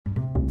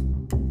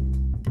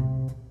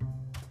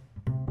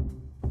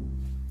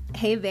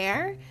Hey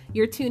there,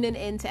 you're tuning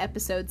in to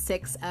episode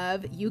 6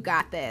 of You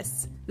Got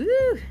This.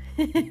 Woo!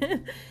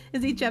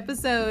 As each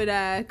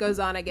episode goes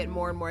on, I get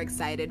more and more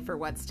excited for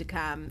what's to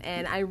come,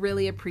 and I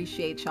really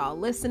appreciate y'all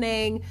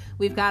listening.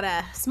 We've got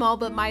a small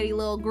but mighty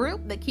little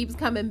group that keeps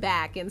coming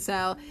back, and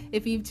so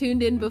if you've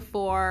tuned in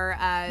before,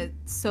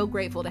 so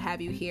grateful to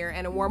have you here,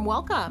 and a warm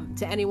welcome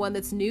to anyone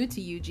that's new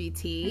to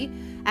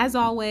UGT. As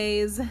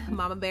always,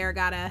 Mama Bear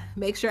gotta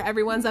make sure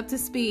everyone's up to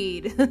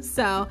speed.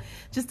 So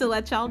just to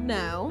let y'all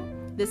know,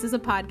 this is a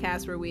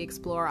podcast where we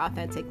explore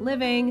authentic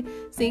living,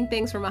 seeing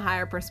things from a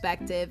higher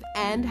perspective,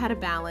 and how to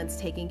balance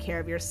taking care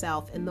of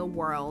yourself in the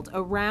world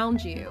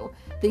around you.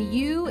 The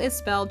U is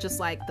spelled just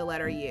like the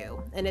letter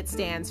U, and it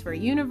stands for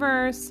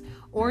universe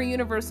or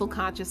universal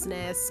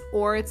consciousness,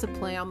 or it's a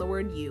play on the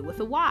word you with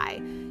a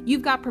Y.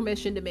 You've got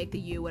permission to make the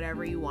U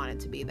whatever you want it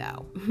to be,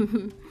 though.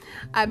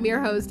 I'm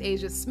your host,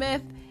 Asia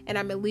Smith, and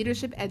I'm a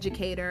leadership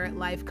educator,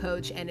 life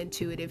coach, and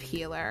intuitive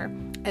healer.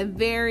 A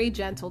very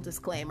gentle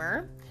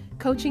disclaimer: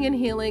 coaching and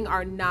healing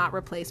are not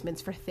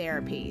replacements for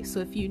therapy. So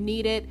if you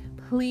need it,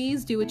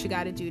 please do what you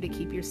got to do to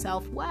keep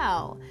yourself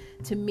well.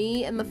 To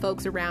me and the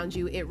folks around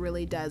you, it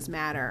really does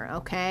matter,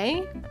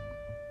 okay?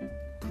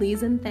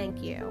 Please and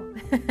thank you.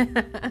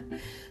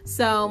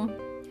 So,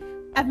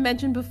 I've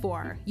mentioned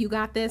before, You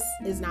Got This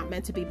is not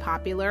meant to be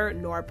popular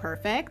nor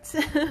perfect.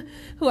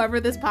 Whoever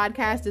this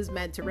podcast is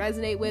meant to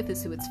resonate with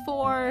is who it's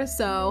for.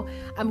 So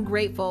I'm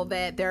grateful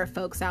that there are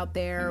folks out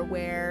there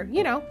where,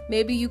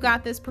 maybe You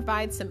Got This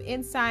provides some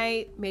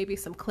insight, maybe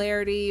some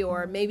clarity,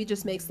 or maybe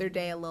just makes their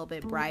day a little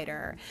bit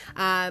brighter.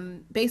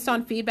 Based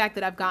on feedback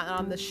that I've gotten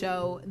on the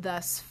show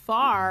thus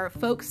far,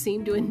 folks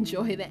seem to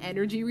enjoy the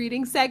energy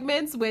reading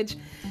segments, which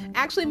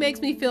actually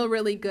makes me feel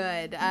really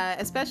good,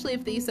 especially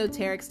if the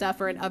esoteric stuff,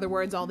 or in other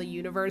words, all the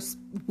universe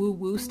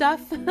woo-woo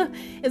stuff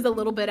is a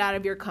little bit out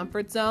of your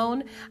comfort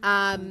zone.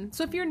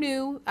 So if you're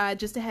new,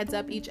 just a heads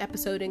up, each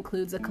episode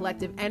includes a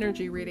collective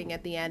energy reading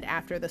at the end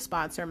after the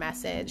sponsor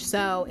message.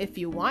 So if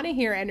you want to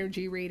hear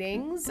energy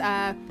readings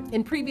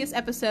in previous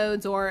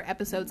episodes or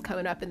episodes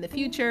coming up in the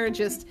future,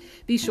 just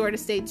be sure to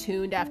stay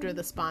tuned after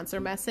the sponsor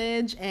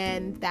message,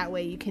 and that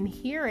way you can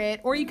hear it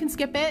or you can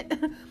skip it.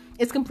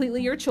 It's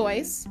completely your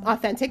choice,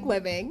 authentic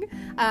living.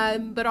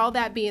 But all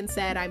that being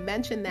said, I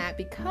mentioned that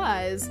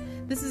because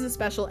this is a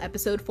special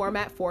episode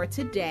format for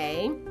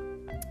today.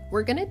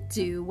 We're going to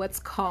do what's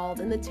called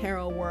in the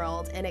tarot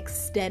world an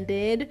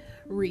extended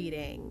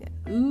reading.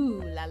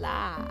 Ooh la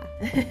la.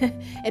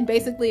 And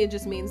basically it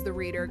just means the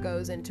reader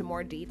goes into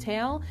more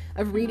detail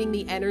of reading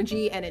the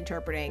energy and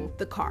interpreting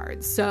the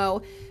cards.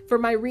 So for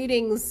my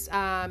readings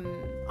on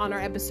our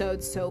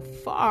episodes so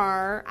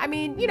far,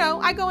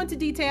 I go into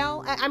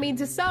detail.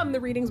 To some, the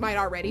readings might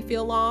already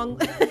feel long.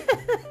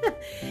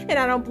 And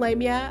I don't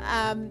blame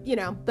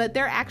you, but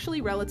they're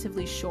actually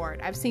relatively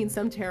short. I've seen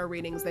some tarot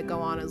readings that go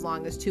on as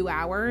long as 2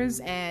 hours,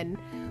 and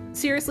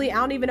seriously, I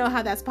don't even know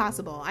how that's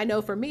possible. I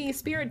know for me,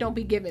 Spirit don't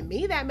be giving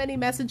me that many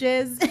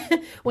messages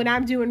when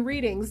I'm doing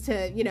readings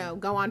to,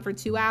 go on for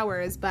 2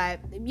 hours, but,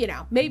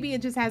 maybe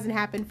it just hasn't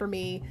happened for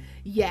me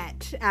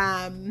yet.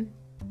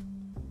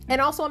 And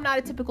also, I'm not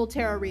a typical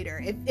tarot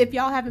reader. If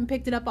y'all haven't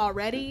picked it up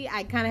already,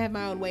 I kind of have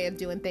my own way of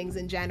doing things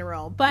in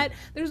general. But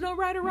there's no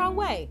right or wrong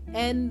way.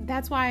 And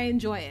that's why I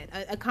enjoy it.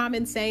 A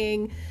common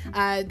saying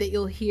that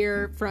you'll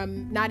hear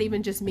from not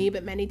even just me,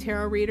 but many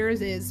tarot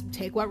readers is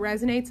take what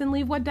resonates and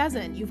leave what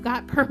doesn't. You've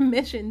got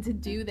permission to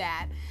do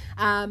that.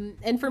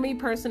 And for me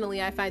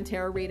personally, I find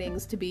tarot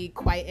readings to be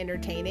quite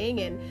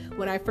entertaining. And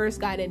when I first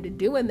got into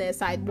doing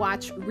this, I'd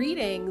watch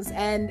readings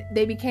and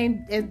they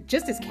became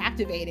just as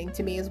captivating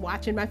to me as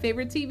watching my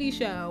favorite TV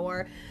show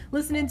or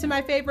listening to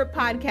my favorite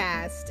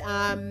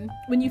podcast.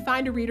 When you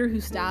find a reader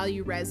whose style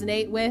you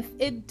resonate with,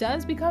 it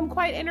does become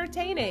quite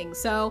entertaining.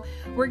 So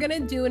we're going to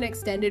do an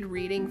extended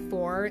reading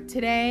for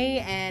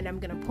today, and I'm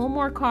going to pull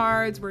more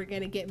cards. We're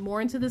going to get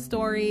more into the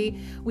story.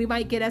 We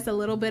might get us a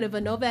little bit of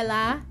a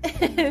novela,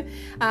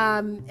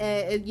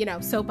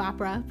 soap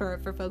opera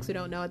for folks who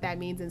don't know what that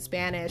means in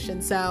Spanish.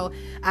 And so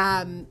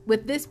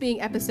with this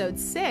being episode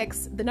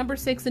 6, the number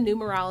 6 in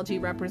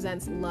numerology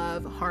represents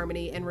love,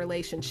 harmony, and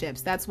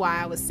relationships. That's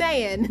why I was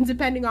saying,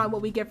 depending on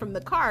what we get from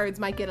the cards,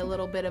 might get a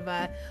little bit of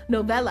a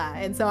novella.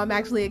 And so I'm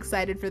actually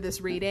excited for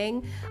this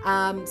reading.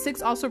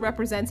 6 also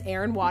represents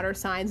air and water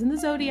signs in the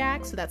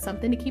zodiac, so that's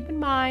something to keep in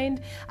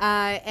mind.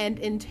 And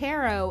in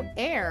tarot,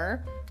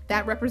 air,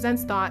 that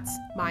represents thoughts,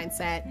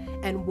 mindset,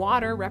 and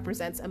water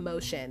represents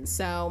emotion.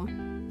 So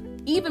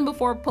even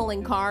before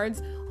pulling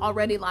cards,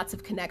 already lots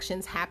of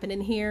connections happen in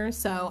here.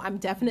 So I'm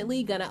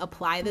definitely going to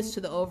apply this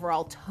to the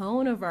overall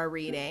tone of our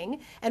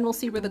reading, and we'll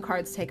see where the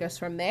cards take us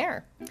from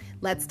there.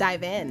 Let's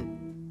dive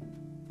in.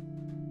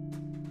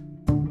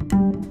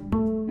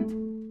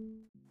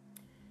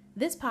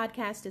 This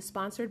podcast is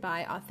sponsored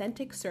by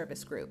Authentic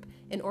Service Group,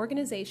 an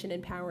organization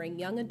empowering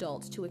young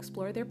adults to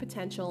explore their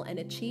potential and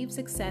achieve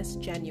success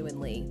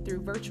genuinely through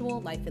virtual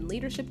life and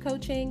leadership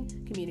coaching,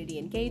 community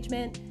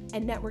engagement,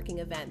 and networking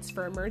events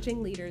for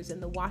emerging leaders in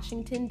the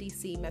Washington,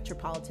 D.C.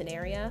 metropolitan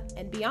area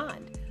and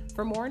beyond.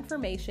 For more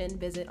information,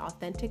 visit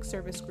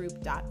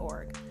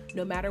AuthenticServiceGroup.org.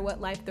 no matter what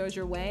life throws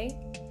your way,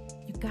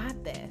 you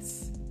got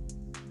this.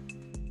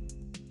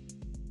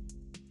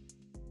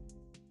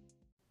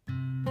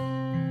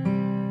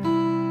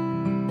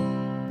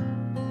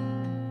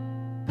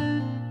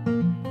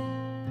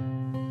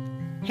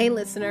 Hey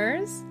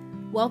listeners,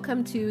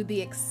 welcome to the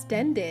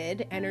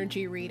extended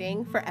energy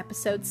reading for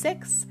episode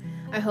 6.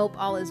 I hope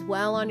all is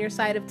well on your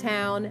side of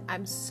town.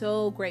 I'm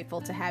so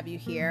grateful to have you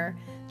here.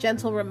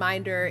 Gentle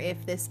reminder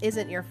if this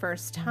isn't your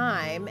first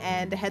time,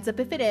 and a heads up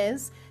if it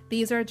is,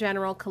 these are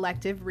general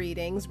collective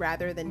readings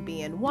rather than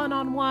being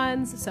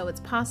one-on-ones, so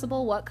it's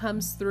possible what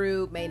comes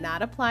through may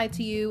not apply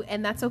to you,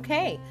 and that's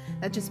okay.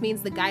 That just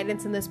means the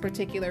guidance in this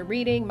particular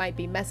reading might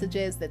be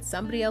messages that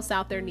somebody else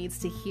out there needs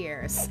to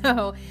hear.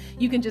 So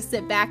you can just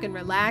sit back and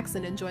relax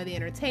and enjoy the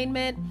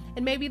entertainment,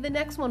 and maybe the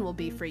next one will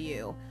be for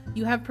you.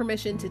 You have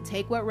permission to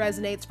take what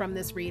resonates from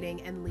this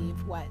reading and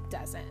leave what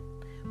doesn't.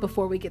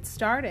 Before we get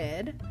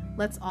started,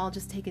 let's all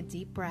just take a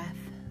deep breath.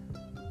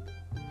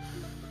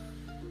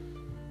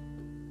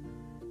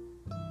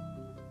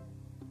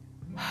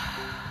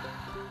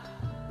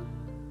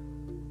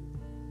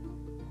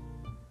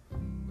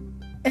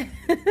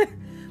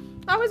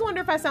 I always wonder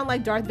if I sound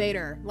like Darth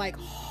Vader, like,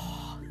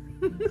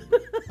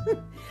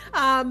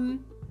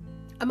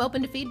 I'm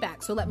open to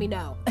feedback, so let me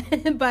know.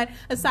 But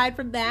aside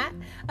from that,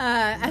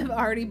 I've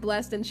already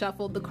blessed and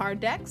shuffled the card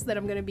decks that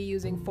I'm going to be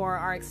using for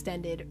our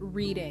extended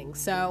reading.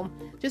 So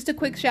just a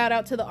quick shout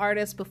out to the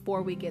artists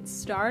before we get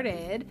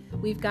started.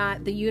 We've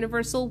got the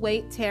Universal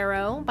Waite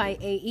Tarot by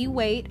A.E.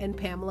 Waite and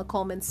Pamela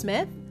Coleman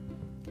Smith,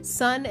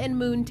 Sun and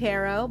Moon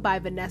Tarot by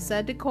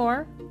Vanessa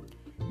Decor,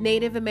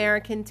 Native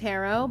American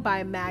Tarot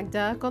by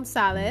Magda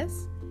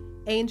Gonzalez,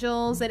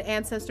 Angels and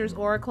Ancestors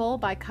Oracle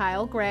by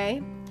Kyle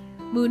Gray,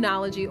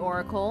 Moonology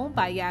Oracle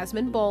by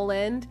Yasmin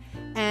Boland,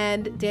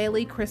 and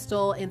Daily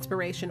Crystal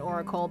Inspiration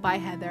Oracle by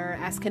Heather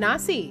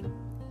Askenazi.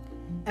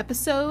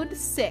 Episode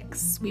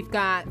 6, we've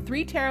got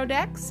 3 tarot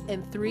decks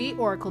and 3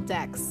 oracle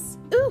decks.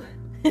 Ooh!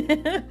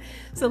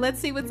 So let's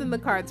see what's in the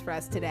cards for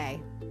us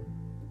today.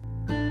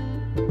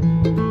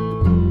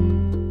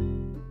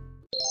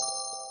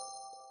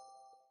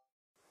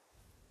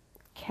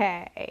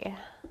 Okay.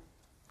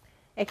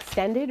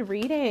 Extended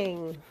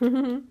reading.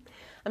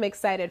 I'm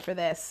excited for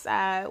this.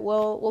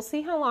 We'll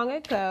see how long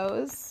it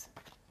goes.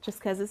 Just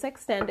because it's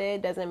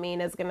extended doesn't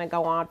mean it's going to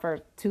go on for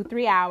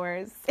 2-3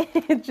 hours.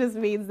 It just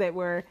means that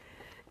we're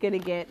going to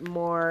get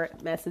more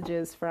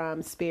messages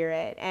from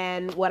Spirit.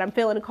 And what I'm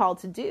feeling called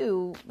to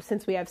do,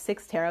 since we have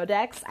 6 tarot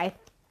decks, I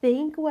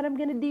think what I'm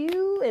going to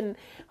do, and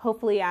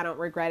hopefully I don't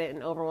regret it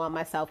and overwhelm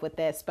myself with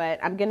this, but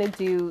I'm going to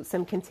do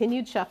some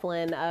continued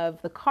shuffling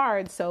of the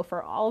cards. So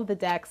for all of the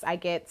decks, I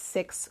get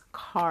 6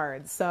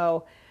 cards.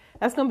 So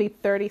that's going to be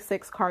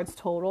 36 cards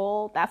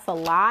total. That's a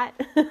lot.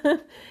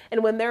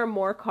 And when there are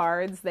more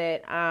cards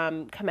that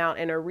come out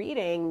in a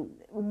reading,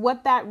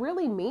 what that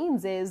really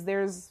means is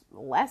there's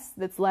less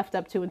that's left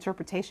up to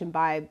interpretation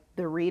by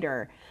the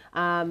reader.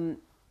 The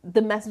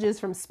messages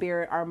from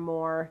Spirit are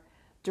more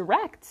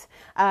direct.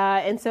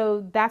 And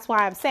so that's why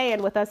I'm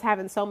saying with us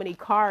having so many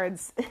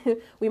cards,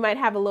 we might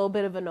have a little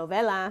bit of a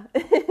novella,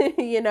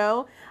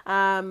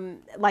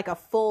 like a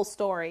full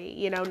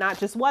story, not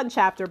just one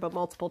chapter, but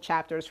multiple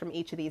chapters from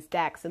each of these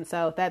decks. And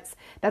so that's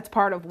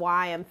part of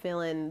why I'm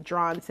feeling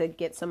drawn to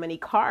get so many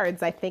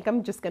cards. I think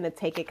I'm just going to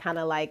take it kind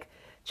of like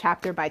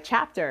chapter by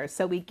chapter.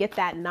 So we get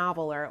that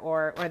novel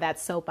or that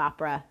soap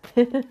opera,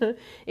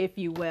 if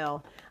you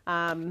will.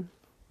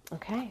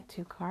 Okay,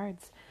 2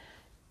 cards.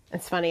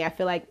 It's funny. I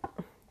feel like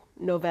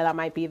novela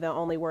might be the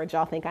only word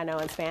y'all think I know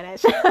in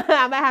Spanish.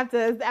 I'm gonna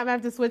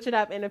have to switch it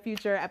up in a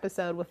future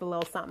episode with a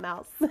little something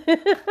else.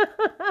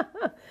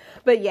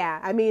 But yeah,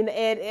 I mean,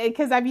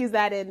 because I've used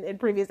that in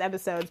previous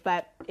episodes,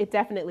 but it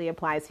definitely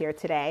applies here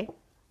today.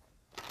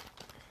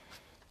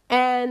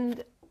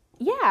 And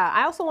yeah,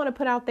 I also want to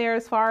put out there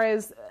as far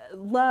as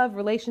love,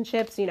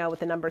 relationships, with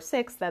the number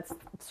 6, that's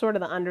sort of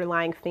the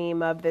underlying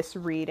theme of this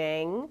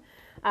reading.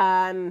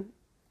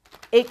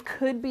 It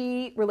could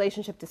be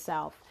relationship to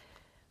self,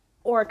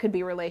 or it could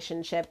be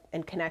relationship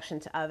and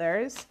connection to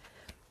others.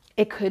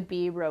 It could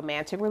be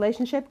romantic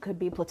relationship, could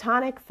be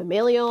platonic,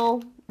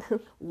 familial,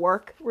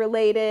 work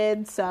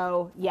related.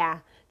 So yeah,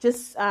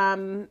 just,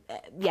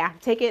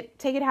 take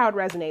it how it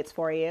resonates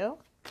for you.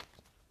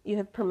 You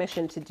have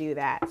permission to do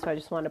that. So I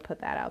just want to put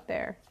that out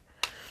there.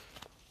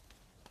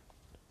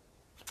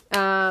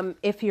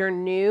 If you're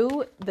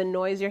new, the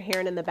noise you're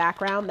hearing in the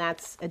background,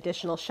 that's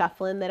additional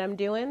shuffling that I'm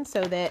doing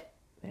so that,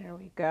 there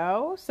we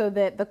go, so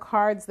that the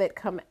cards that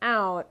come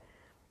out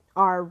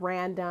are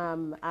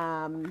random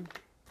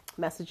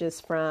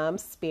messages from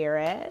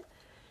Spirit.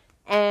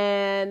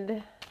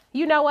 And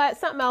you know what?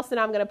 Something else that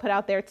I'm going to put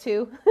out there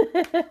too,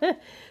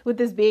 with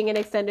this being an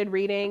extended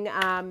reading,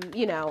 I'm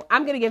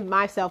going to give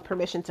myself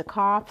permission to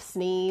cough,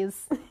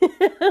 sneeze,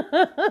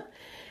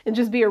 and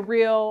just be a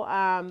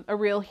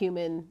real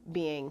human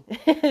being.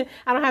 I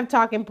don't have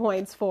talking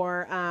points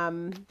for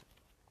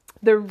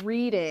the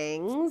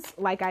readings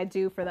like I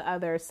do for the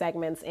other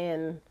segments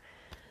in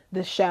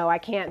the show. I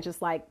can't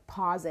just like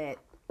pause it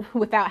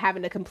without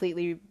having to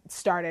completely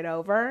start it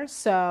over.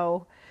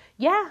 So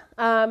yeah,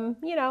 I'm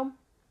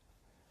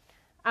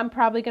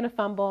probably going to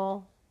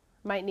fumble,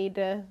 might need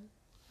to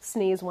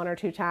sneeze 1 or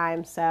 2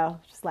 times. So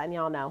just letting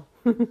y'all know.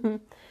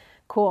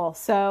 Cool.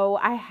 So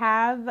I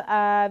have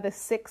the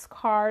 6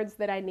 cards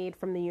that I need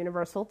from the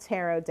Universal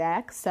Tarot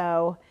deck.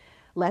 So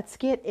let's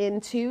get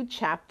into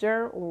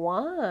chapter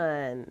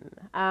 1.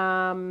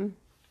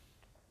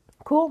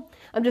 Cool.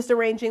 I'm just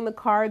arranging the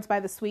cards by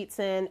the sweets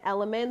and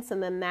elements,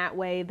 and then that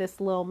way this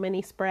little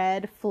mini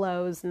spread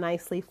flows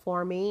nicely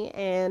for me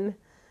and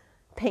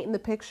painting the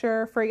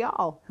picture for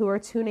y'all who are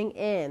tuning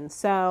in.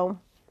 So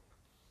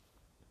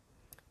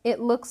it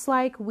looks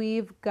like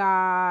we've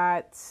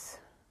got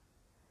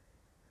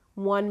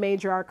one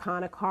major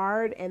arcana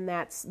card, and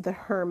that's the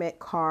Hermit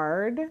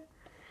card.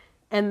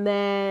 And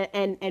then,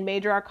 and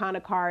major arcana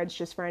cards,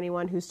 just for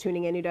anyone who's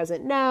tuning in who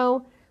doesn't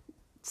know,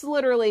 it's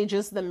literally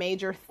just the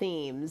major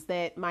themes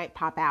that might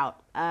pop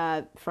out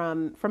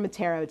from a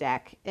tarot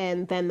deck.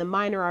 And then the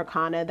minor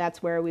arcana,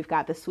 that's where we've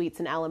got the sweets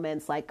and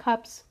elements like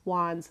cups,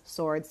 wands,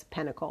 swords,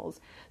 pentacles.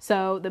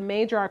 So the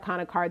major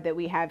arcana card that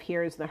we have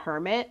here is the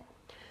Hermit.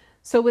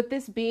 So with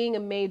this being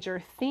a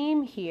major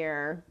theme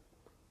here,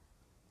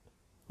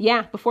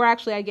 yeah, before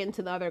actually I get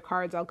into the other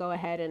cards, I'll go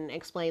ahead and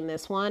explain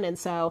this one. And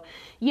so,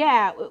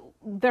 yeah,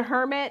 the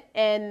Hermit,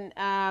 and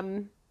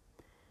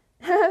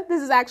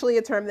this is actually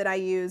a term that I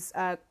use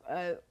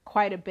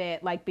quite a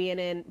bit, like being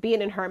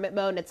in hermit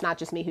mode. And it's not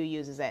just me who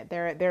uses it.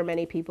 There are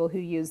many people who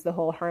use the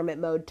whole hermit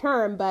mode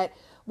term, but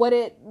what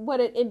it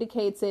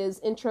indicates is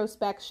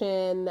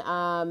introspection,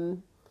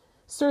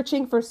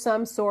 searching for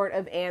some sort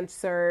of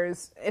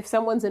answers. If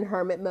someone's in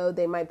hermit mode,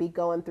 they might be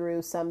going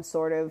through some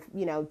sort of,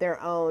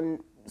 their own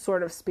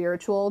sort of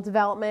spiritual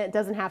development. It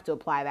doesn't have to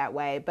apply that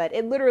way, but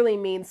it literally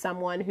means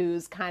someone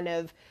who's kind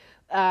of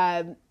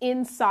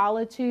in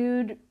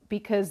solitude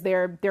because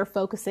they're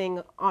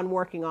focusing on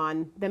working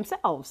on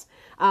themselves,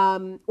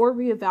 or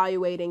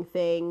reevaluating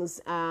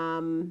things.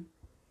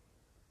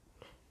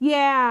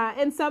 Yeah.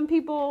 And some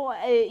people,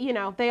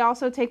 they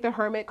also take the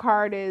Hermit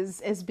card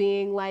as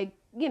being like,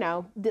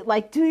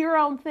 like do your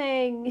own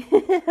thing,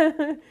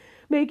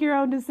 make your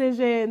own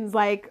decisions,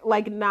 like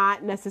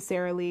not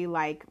necessarily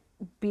like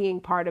being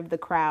part of the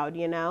crowd,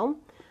 3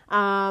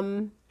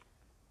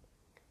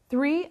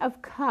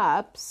 of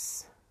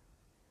Cups.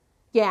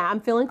 Yeah,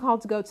 I'm feeling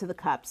called to go to the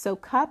Cups. So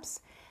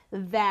Cups,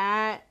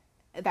 that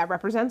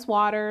represents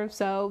water.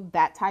 So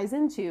that ties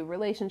into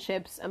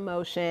relationships,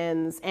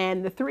 emotions.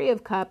 And the 3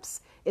 of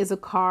Cups is a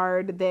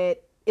card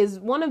that is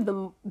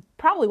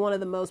probably one of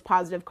the most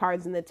positive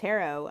cards in the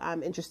tarot,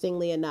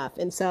 interestingly enough.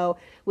 And so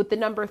with the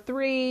number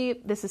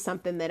 3, this is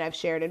something that I've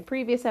shared in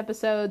previous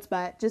episodes,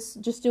 but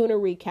just doing a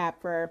recap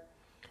for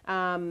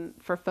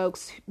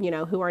folks,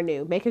 who are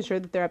new, making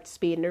sure that they're up to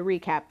speed, and a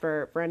recap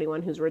for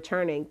anyone who's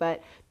returning.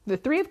 But the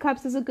 3 of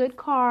Cups is a good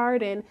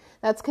card, and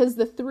that's because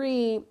the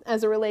 3,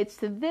 as it relates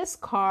to this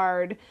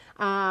card,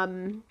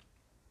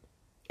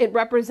 it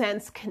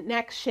represents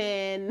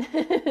connection,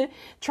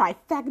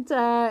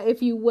 trifecta,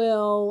 if you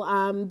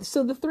will.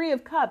 So the 3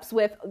 of Cups,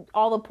 with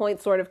all the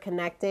points sort of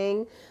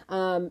connecting,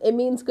 it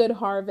means good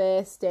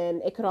harvest,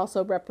 and it could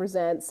also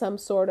represent some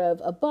sort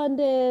of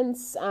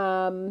abundance,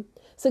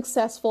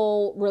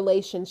 successful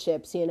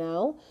relationships,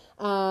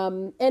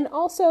 and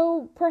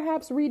also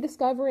perhaps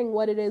rediscovering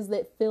what it is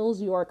that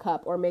fills your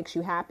cup or makes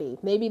you happy.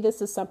 Maybe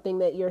this is something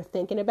that you're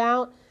thinking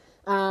about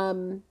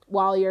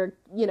while you're,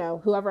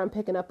 whoever I'm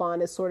picking up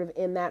on is sort of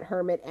in that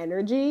hermit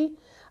energy.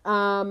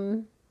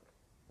 4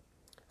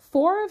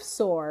 of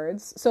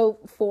Swords. So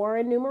 4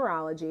 in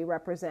numerology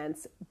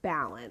represents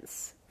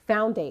balance,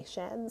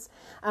 foundations,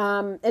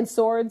 and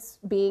swords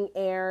being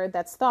air,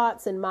 that's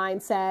thoughts and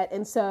mindset.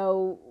 And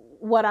so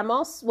what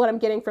I'm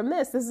getting from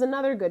this is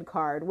another good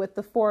card. With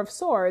the 4 of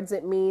Swords,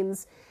 it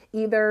means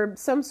either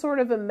some sort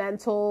of a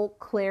mental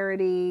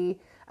clarity,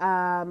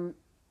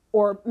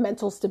 or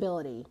mental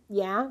stability.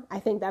 Yeah, I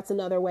think that's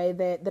another way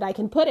that I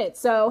can put it.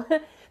 So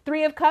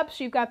 3 of Cups,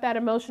 you've got that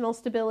emotional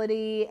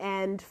stability,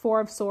 and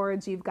 4 of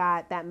Swords, you've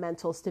got that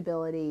mental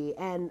stability.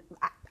 And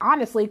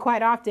honestly,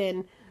 quite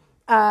often,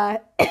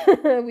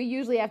 we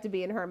usually have to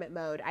be in hermit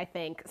mode, I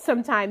think,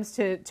 sometimes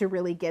to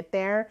really get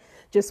there,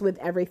 just with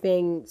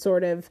everything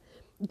sort of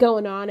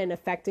going on and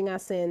affecting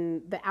us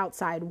in the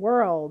outside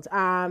world.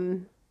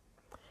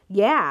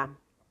 Yeah.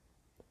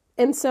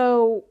 And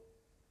so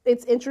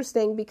it's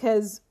interesting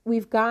because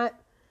we've got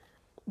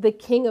the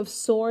King of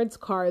Swords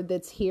card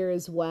that's here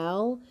as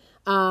well.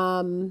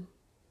 And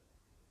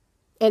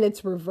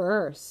it's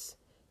reverse.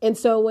 And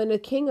so when a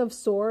King of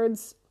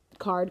Swords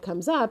card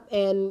comes up,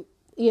 and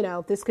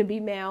this could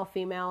be male,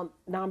 female,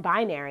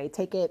 non-binary,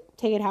 take it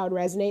how it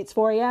resonates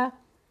for you.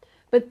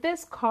 But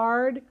this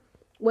card,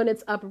 when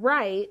it's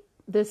upright,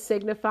 this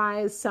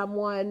signifies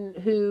someone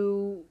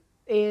who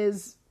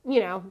is,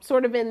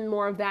 sort of in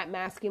more of that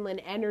masculine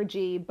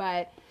energy,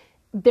 but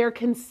they're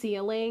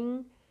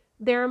concealing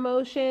their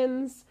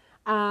emotions,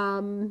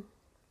 but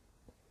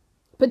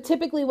But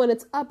typically when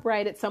it's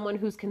upright, it's someone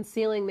who's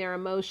concealing their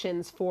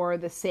emotions for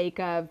the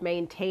sake of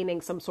maintaining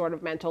some sort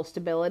of mental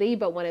stability.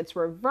 But when it's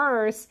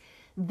reverse,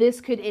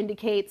 this could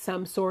indicate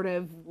some sort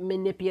of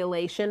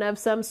manipulation of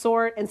some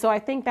sort. And so I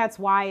think that's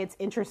why it's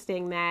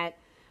interesting that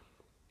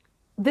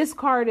this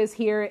card is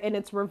here and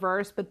it's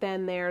reversed, but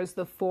then there's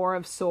the Four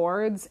of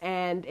Swords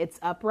and it's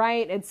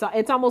upright. It's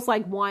almost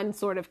like one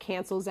sort of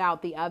cancels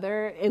out the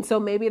other. And so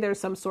maybe there's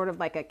some sort of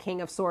like a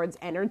King of Swords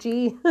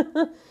energy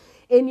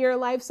in your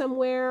life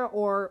somewhere,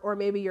 or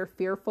maybe you're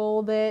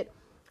fearful that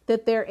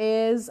there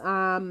is,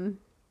 or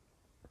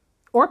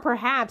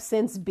perhaps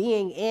since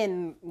being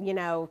in,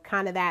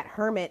 kind of that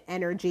hermit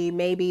energy,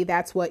 maybe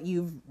that's what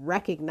you've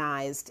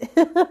recognized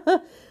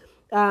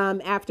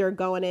after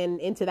going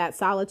into that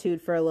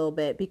solitude for a little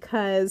bit,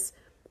 because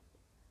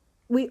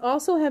we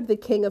also have the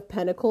King of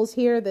Pentacles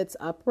here that's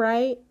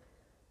upright.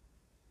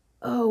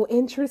 Oh,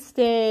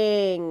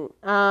 interesting.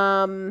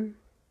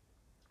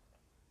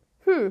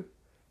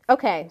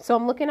 Okay, so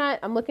I'm looking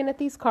at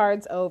these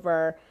cards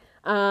over.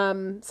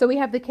 So we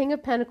have the King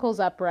of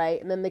Pentacles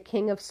upright, and then the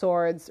King of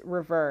Swords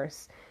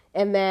reverse.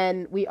 And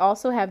then we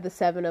also have the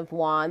Seven of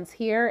Wands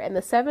here. And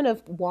the Seven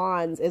of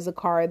Wands is a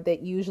card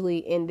that usually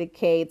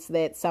indicates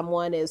that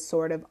someone is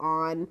sort of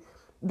on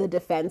the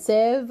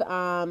defensive.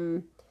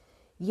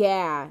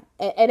 Yeah.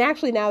 And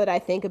actually, now that I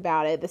think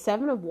about it, the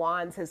Seven of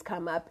Wands has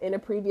come up in a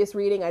previous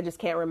reading. I just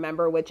can't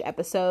remember which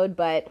episode,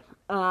 but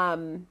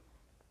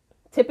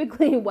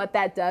typically what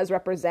that does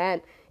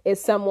represent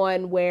is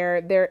someone where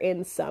they're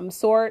in some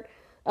sort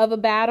of a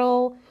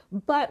battle,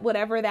 but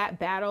whatever that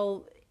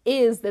battle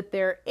is that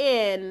they're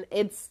in,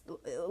 it's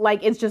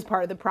just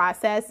part of the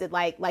process. It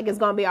like it's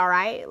gonna be all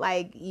right.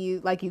 Like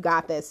you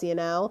got this,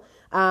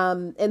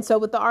 and so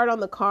with the art on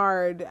the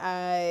card,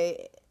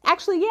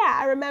 actually, yeah,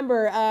 I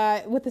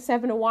remember with the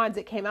Seven of Wands,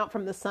 it came out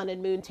from the Sun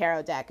and Moon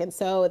tarot deck, and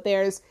so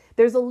there's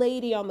a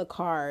lady on the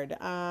card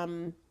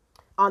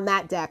on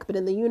that deck, but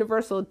in the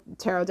Universal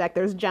Tarot deck,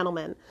 there's a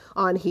gentleman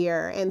on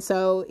here. And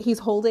so he's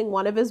holding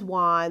one of his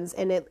wands,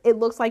 and it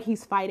looks like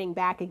he's fighting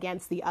back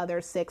against the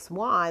other 6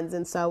 wands.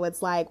 And so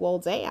it's like, well,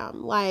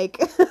 damn, like,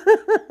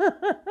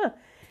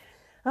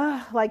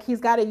 like he's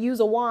got to use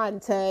a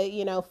wand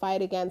to,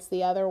 fight against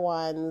the other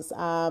ones.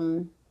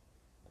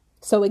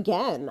 So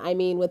again, I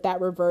mean, with that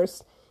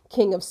reverse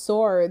King of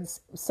Swords,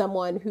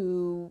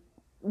 someone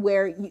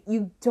where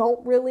you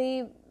don't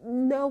really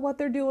know what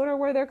they're doing or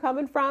where they're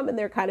coming from, and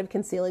they're kind of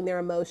concealing their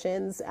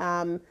emotions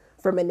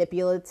for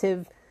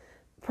manipulative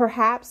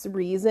perhaps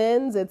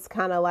reasons. It's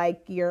kind of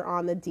like you're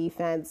on the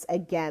defense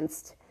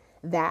against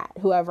that,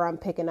 whoever I'm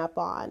picking up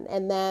on.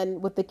 And then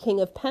with the King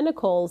of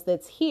Pentacles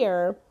that's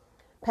here,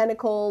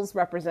 Pentacles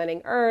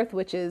representing Earth,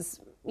 which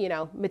is,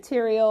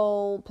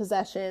 material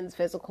possessions,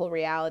 physical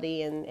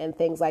reality, and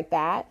things like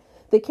that.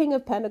 The King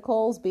of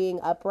Pentacles being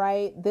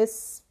upright,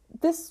 this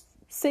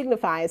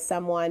signifies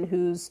someone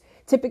who's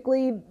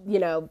typically,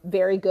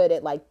 very good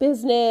at like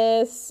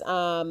business,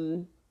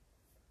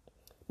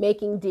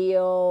 making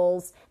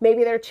deals.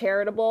 Maybe they're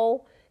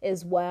charitable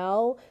as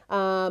well.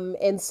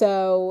 And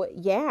so,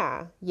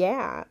 yeah,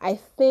 I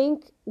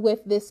think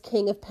with this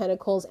King of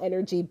Pentacles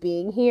energy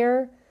being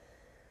here,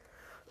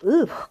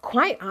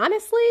 quite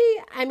honestly,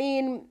 I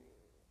mean,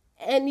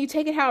 and you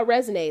take it how it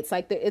resonates,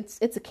 like it's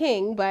a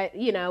king, but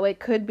it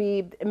could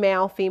be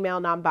male, female,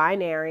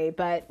 non-binary,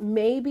 but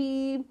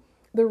maybe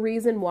the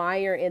reason why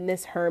you're in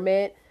this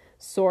hermit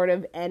sort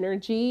of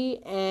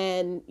energy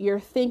and you're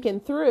thinking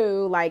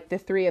through like the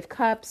Three of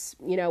Cups,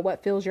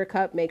 what fills your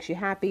cup makes you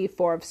happy.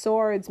 Four of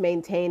Swords,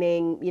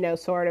 maintaining,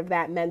 sort of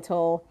that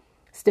mental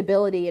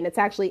stability. And it's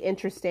actually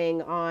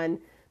interesting on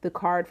the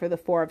card for the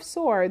Four of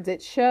Swords,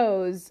 it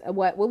shows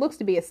what looks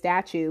to be a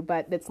statue,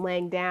 but that's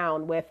laying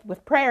down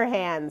with prayer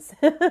hands.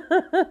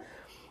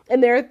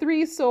 And there are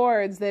 3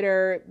 swords that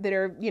are,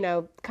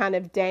 kind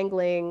of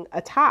dangling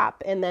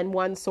atop, and then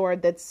one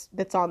sword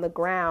that's on the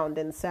ground.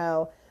 And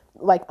so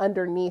like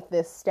underneath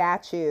this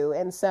statue.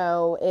 And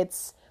so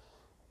it's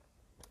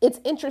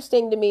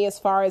interesting to me as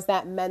far as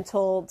that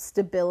mental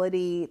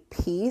stability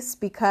piece,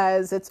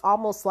 because it's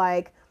almost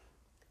like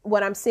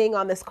what I'm seeing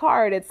on this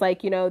card, it's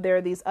like, there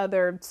are these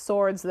other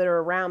swords that are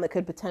around that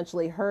could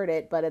potentially hurt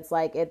it, but it's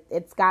like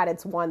it's got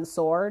its one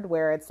sword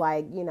where it's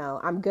like,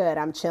 I'm good,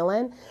 I'm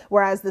chilling.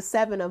 Whereas the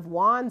Seven of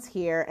Wands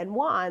here, and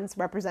wands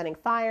representing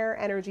fire,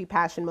 energy,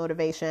 passion,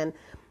 motivation.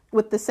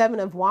 With the Seven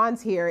of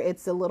Wands here,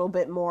 it's a little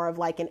bit more of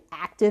like an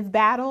active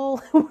battle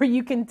where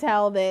you can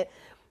tell that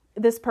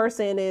this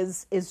person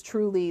is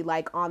truly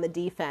like on the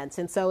defense.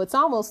 And so it's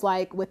almost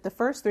like with the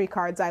first 3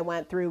 cards I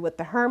went through with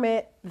the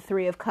Hermit, the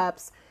Three of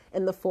Cups,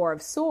 and the Four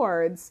of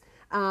Swords,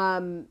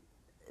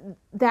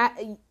 that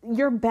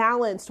you're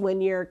balanced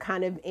when you're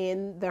kind of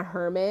in the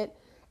hermit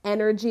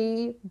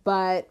energy.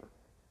 But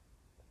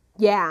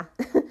yeah,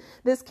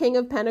 this King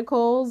of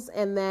Pentacles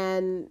and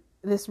then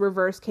this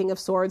reverse King of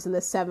Swords and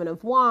the Seven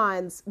of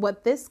Wands,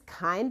 what this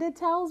kind of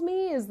tells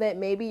me is that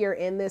maybe you're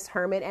in this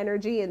hermit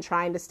energy and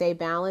trying to stay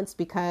balanced,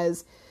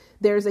 because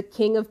there's a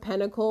King of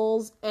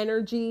Pentacles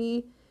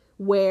energy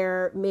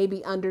where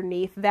maybe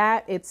underneath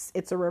that it's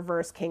a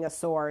reverse King of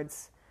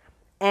Swords.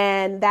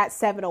 And that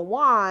Seven of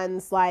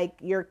Wands, like,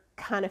 you're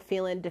kind of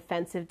feeling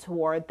defensive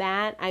toward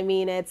that. I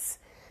mean, this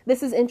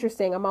is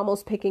interesting. I'm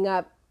almost picking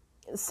up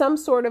some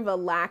sort of a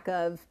lack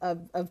of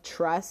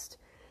trust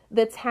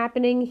that's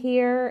happening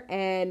here,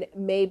 and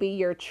maybe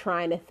you're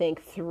trying to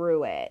think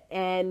through it.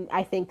 And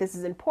I think this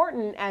is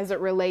important as it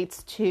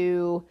relates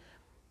to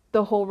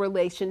the whole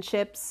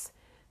relationships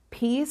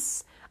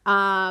piece.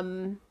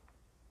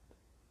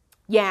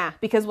 Yeah,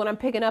 because what I'm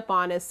picking up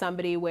on is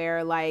somebody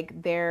where,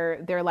 like,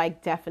 they're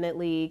like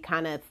definitely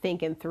kind of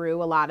thinking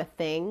through a lot of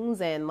things,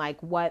 and like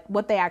what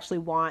they actually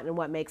want and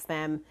what makes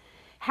them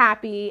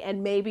happy,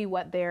 and maybe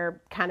what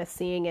they're kind of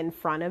seeing in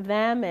front of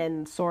them,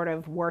 and sort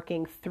of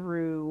working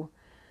through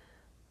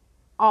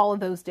all of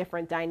those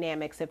different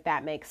dynamics, if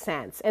that makes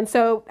sense. And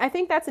so I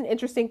think that's an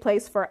interesting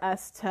place for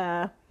us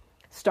to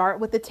start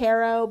with the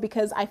tarot,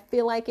 because I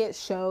feel like it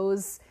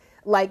shows,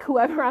 like,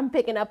 whoever I'm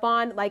picking up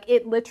on, like,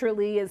 it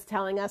literally is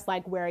telling us,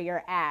 like, where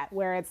you're at,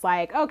 where it's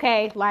like,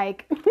 okay,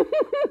 like,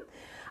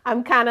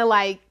 I'm kind of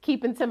like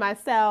keeping to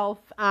myself,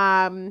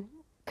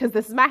 because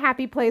this is my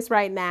happy place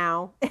right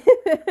now.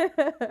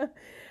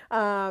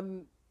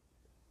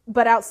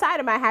 But outside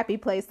of my happy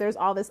place, there's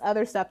all this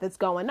other stuff that's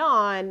going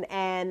on,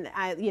 and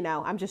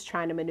I'm just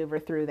trying to maneuver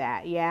through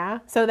that. Yeah.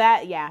 So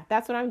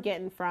that's what I'm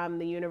getting from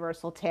the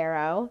Universal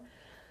Tarot.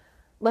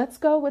 Let's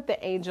go with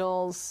the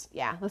angels.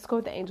 Yeah, let's go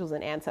with the Angels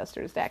and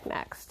Ancestors deck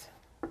next.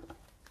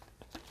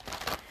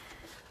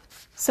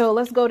 So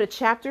let's go to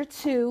chapter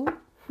 2.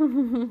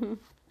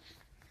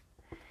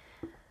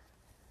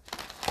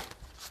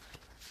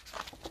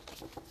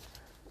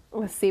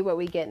 Let's see what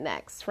we get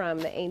next from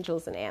the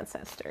Angels and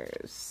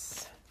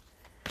Ancestors.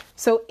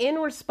 So in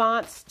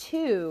response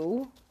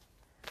to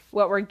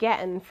what we're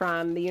getting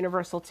from the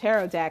Universal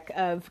Tarot deck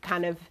of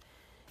kind of,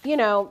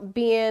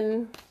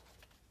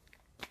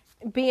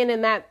 being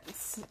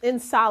in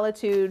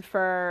solitude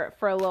for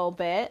a little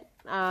bit.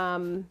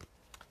 And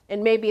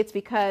maybe it's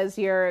because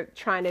you're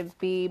trying to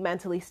be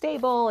mentally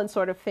stable and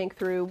sort of think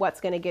through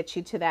what's going to get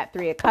you to that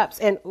 3 of Cups.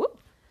 And,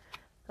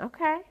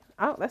 okay.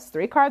 Oh, that's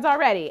 3 cards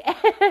already.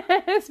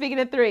 Speaking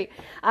of 3.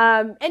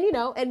 And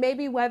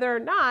maybe whether or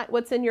not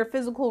what's in your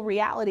physical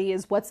reality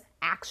is what's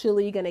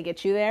actually going to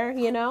get you there,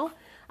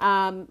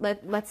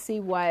 Let's see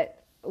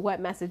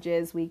what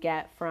messages we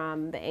get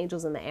from the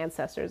angels and the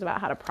ancestors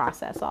about how to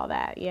process all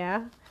that.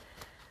 Yeah.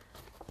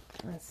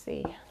 Let's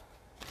see.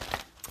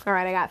 All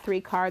right. I got 3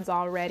 cards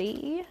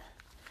already.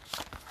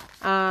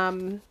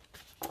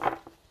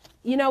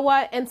 You know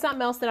what? And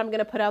something else that I'm going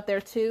to put out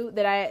there too,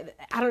 that I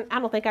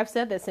don't think I've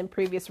said this in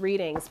previous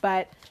readings,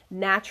 but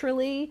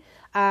naturally,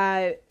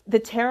 the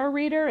tarot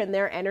reader and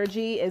their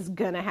energy is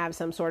going to have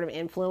some sort of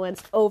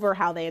influence over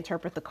how they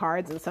interpret the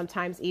cards, and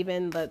sometimes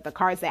even the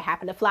cards that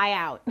happen to fly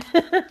out,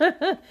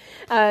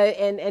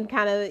 and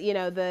kind of,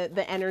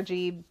 the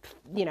energy,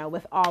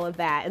 with all of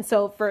that. And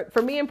so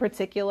for me in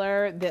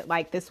particular, that,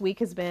 like, this week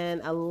has been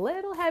a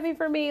little heavy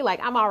for me. Like,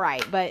 I'm all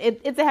right, but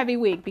it's a heavy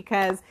week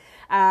because,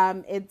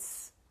 okay,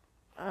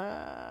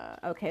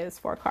 there's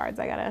 4 cards.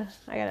 I gotta,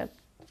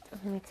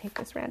 let me take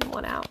this random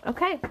one out.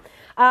 Okay.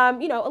 A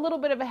little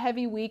bit of a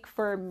heavy week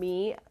for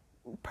me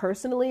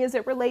personally as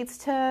it relates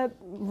to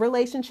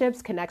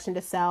relationships, connection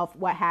to self,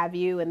 what have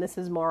you. And this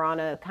is more on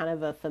a kind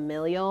of a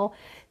familial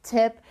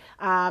tip.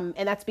 And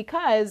that's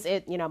because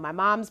my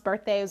mom's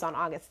birthday is on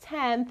August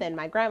 10th and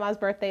my grandma's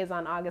birthday is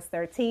on August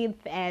 13th.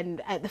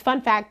 And the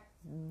fun fact,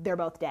 they're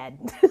both dead.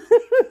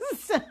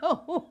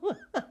 So,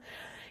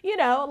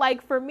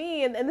 like for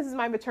me, and this is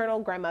my maternal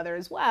grandmother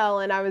as well,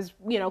 and I was,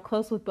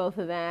 close with both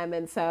of them.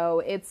 And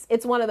so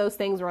it's one of those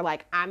things where,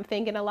 like, I'm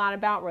thinking a lot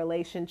about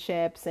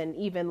relationships and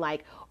even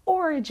like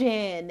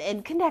origin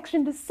and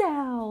connection to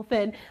self.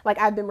 And like,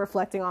 I've been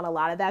reflecting on a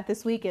lot of that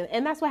this week.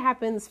 And that's what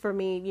happens for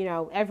me,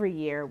 every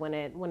year when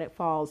it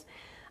falls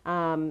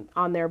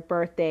on their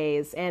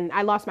birthdays. And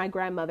I lost my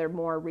grandmother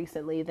more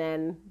recently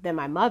than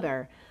my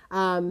mother.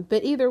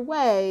 But either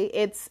way,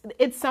 it's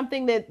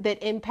something that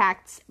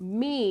impacts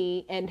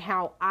me and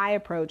how I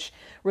approach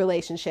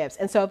relationships.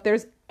 And so if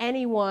there's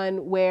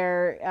anyone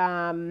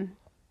where,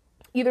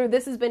 either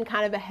this has been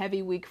kind of a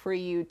heavy week for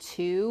you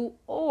too,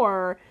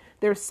 or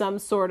there's some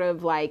sort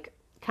of like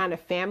kind of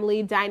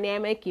family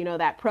dynamic,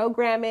 that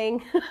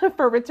programming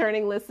for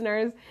returning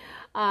listeners,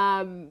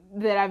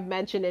 that I've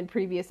mentioned in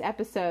previous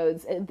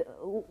episodes.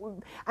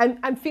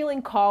 I'm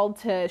feeling called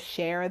to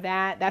share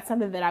that. That's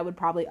something that I would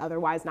probably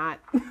otherwise not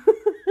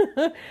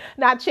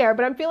share,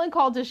 but I'm feeling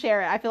called to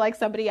share it. I feel like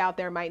somebody out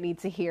there might need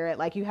to hear it.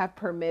 Like, you have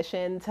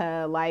permission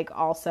to like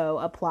also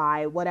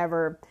apply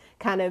whatever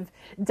kind of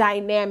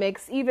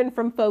dynamics, even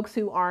from folks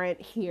who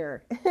aren't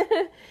here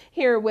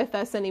with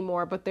us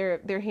anymore, but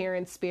they're here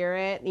in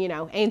spirit,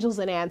 angels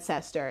and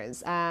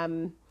ancestors.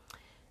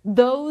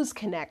 Those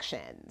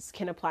connections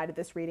can apply to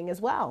this reading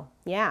as well.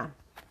 Yeah.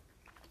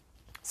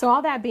 So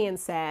all that being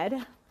said,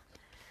 let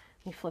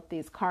me flip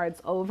these cards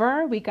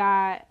over. We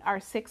got our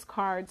 6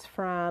 cards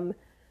from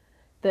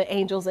the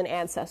Angels and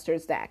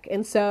Ancestors deck.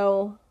 And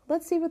so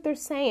let's see what they're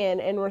saying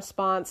in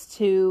response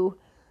to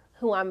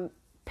who I'm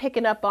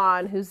picking up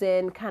on, who's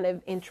in kind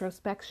of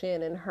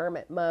introspection and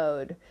hermit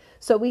mode.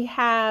 So we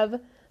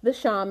have the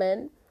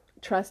shaman,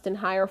 trust in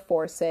higher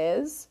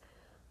forces.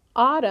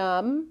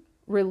 Autumn,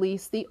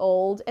 release the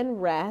old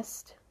and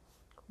rest.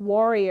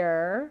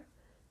 Warrior,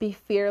 be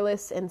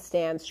fearless and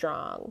stand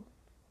strong.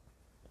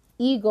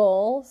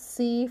 Eagle,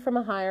 see from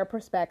a higher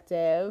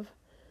perspective.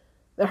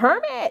 The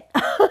hermit.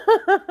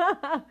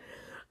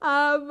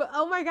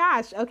 Oh my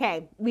gosh.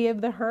 Okay. We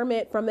have the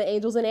hermit from the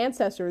angels and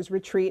ancestors,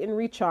 retreat and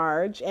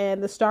recharge,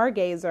 and the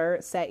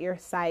stargazer, set your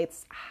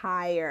sights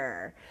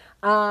higher.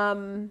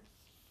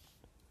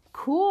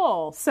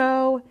 Cool.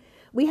 So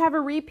we have a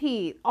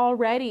repeat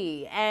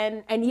already.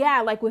 And yeah,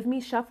 like with me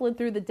shuffling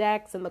through the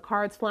decks and the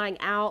cards flying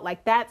out,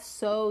 like that's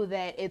so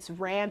that it's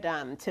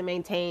random to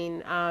maintain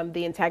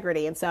the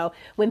integrity. And so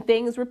when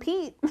things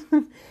repeat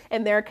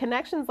and there are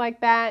connections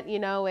like that, you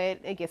know,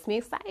 it gets me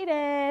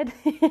excited.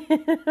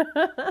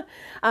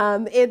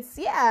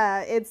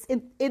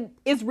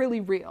 It's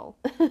really real,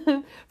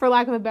 for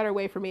lack of a better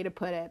way for me to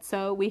put it.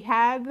 So we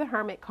have the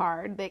Hermit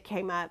card that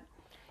came up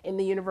in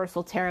the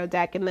Universal Tarot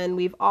deck. And then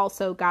we've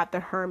also got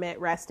the Hermit,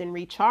 Rest and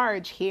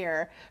Recharge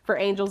here for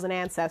angels and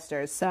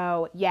ancestors.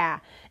 So yeah,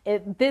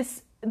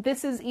 this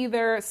is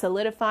either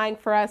solidifying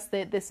for us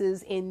that this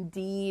is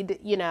indeed,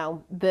 you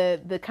know,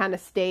 the kind of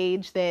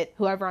stage that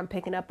whoever I'm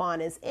picking up on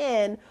is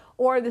in,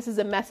 or this is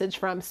a message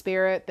from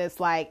spirit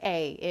that's like,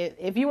 hey,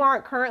 if you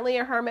aren't currently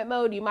in hermit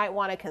mode, you might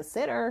want to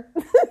consider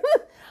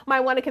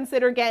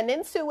getting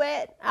into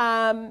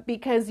it,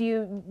 because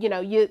you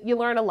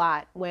learn a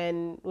lot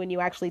when you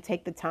actually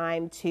take the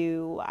time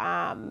to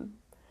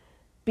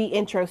be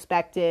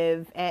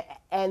introspective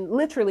and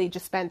literally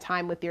just spend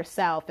time with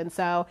yourself. And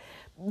so,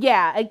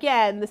 yeah,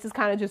 again, this is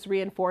kind of just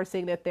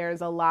reinforcing that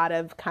there's a lot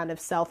of kind of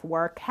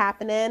self-work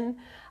happening.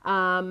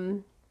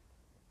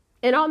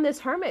 And on this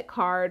Hermit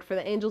card for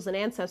the Angels and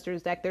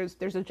Ancestors deck,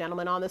 there's a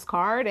gentleman on this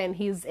card, and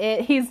he's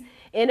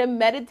in a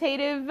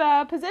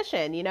meditative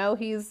position. You know,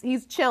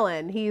 he's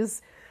chilling.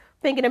 He's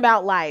thinking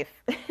about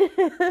life.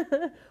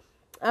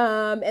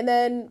 And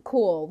then,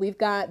 cool, we've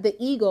got the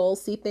Eagle,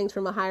 see things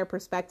from a higher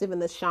perspective, and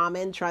the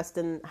Shaman, trust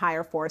in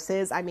higher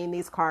forces. I mean,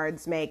 these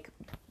cards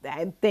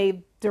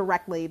they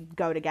directly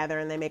go together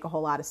and they make a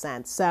whole lot of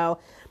sense. So,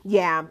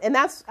 yeah, and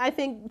that's, I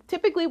think,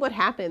 typically what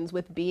happens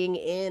with being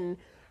in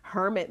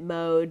hermit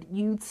mode.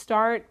 You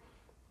start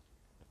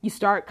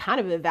kind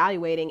of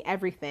evaluating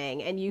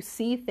everything, and you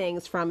see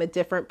things from a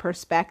different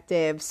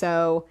perspective.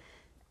 So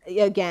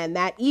again,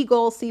 that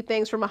Eagle, see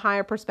things from a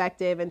higher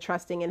perspective and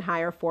trusting in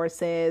higher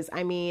forces.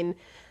 I mean,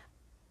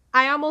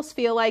 I almost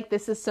feel like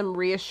this is some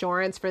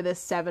reassurance for this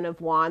Seven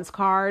of Wands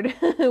card,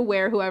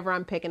 where whoever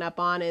I'm picking up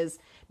on is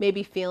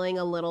maybe feeling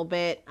a little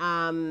bit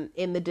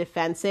in the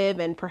defensive,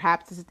 and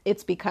perhaps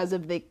it's because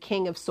of the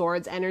King of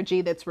Swords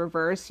energy that's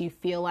reversed. You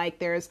feel like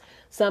there's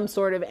some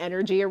sort of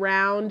energy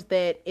around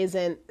that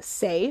isn't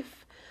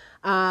safe.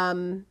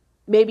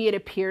 Maybe it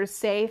appears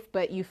safe,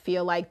 but you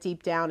feel like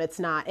deep down it's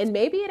not. And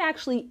maybe it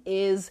actually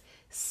is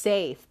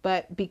safe,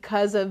 but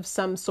because of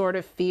some sort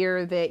of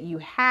fear that you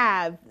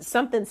have,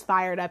 something's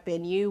fired up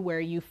in you where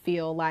you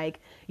feel like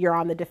you're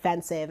on the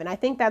defensive. And I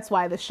think that's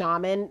why the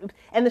shaman's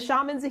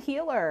a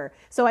healer.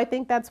 So I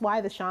think that's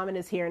why the shaman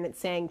is here, and it's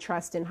saying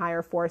trust in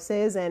higher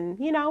forces, and,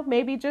 you know,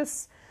 maybe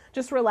just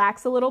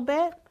relax a little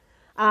bit.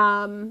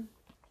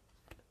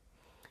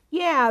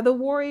 Yeah, the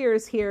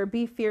Warriors here,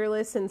 be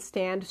fearless and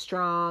stand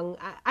strong.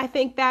 I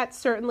think that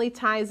certainly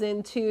ties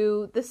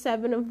into the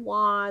Seven of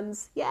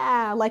Wands.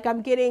 Yeah, like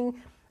I'm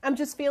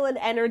just feeling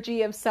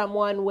energy of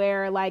someone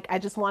where, like, I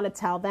just want to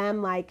tell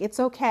them, like, it's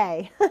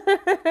okay.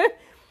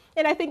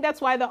 And I think that's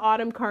why the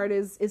Autumn card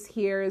is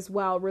here as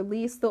well.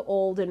 Release the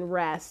old and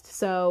rest.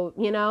 So,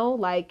 you know,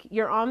 like,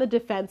 you're on the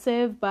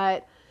defensive,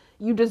 but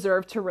you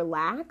deserve to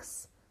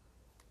relax.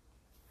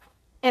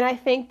 And I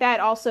think that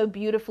also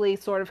beautifully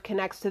sort of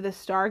connects to the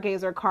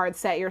Stargazer card,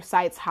 set your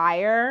sights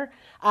higher.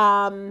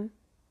 And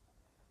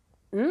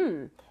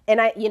you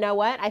know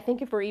what? I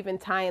think if we're even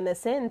tying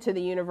this into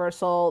the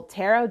Universal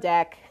Tarot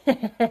deck,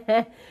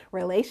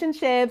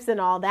 relationships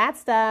and all that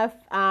stuff,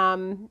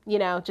 you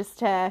know, just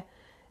to,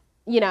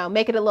 you know,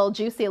 make it a little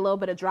juicy, a little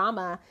bit of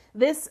drama.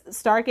 This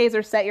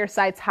Stargazer, set your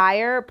sights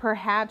higher,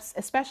 perhaps,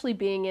 especially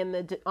being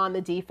on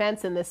the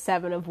defense in this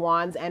Seven of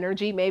Wands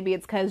energy. Maybe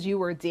it's because you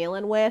were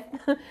dealing with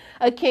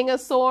a King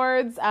of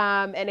Swords.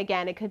 And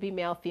again, it could be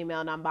male,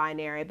 female,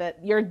 non-binary,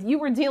 but you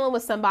were dealing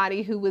with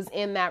somebody who was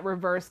in that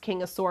reverse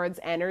King of Swords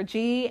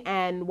energy.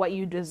 And what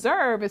you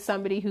deserve is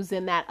somebody who's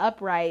in that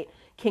upright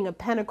King of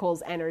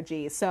Pentacles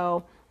energy.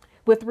 So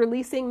with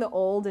releasing the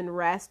old and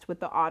rest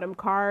with the Autumn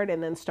card,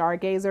 and then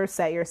Stargazer,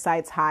 set your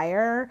sights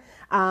higher.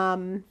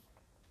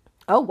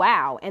 Oh,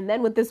 wow. And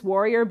then with this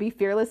Warrior, be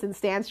fearless and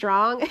stand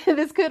strong.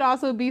 This could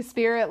also be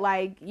spirit,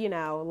 like, you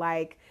know,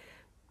 like,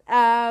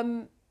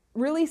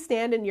 really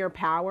stand in your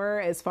power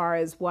as far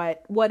as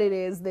what it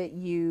is that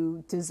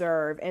you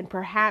deserve. And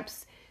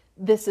perhaps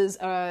this is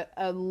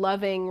a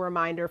loving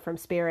reminder from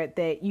spirit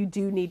that you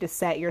do need to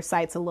set your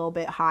sights a little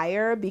bit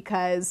higher,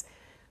 because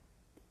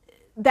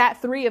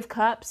that Three of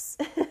Cups,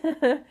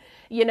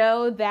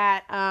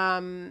 that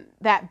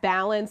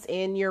balance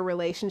in your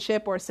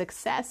relationship or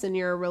success in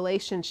your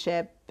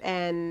relationship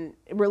and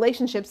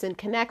relationships and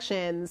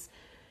connections,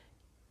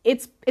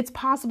 it's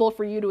possible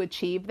for you to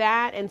achieve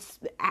that. And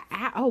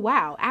oh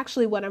wow,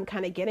 actually what I'm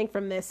kind of getting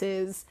from this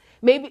is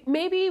maybe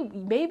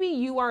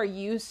you are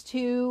used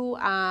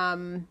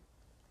to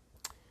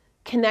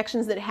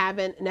connections that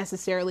haven't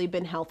necessarily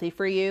been healthy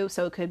for you.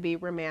 So it could be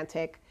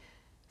romantic,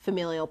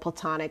 familial,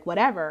 platonic,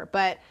 whatever.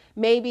 But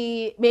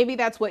maybe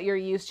that's what you're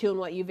used to and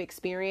what you've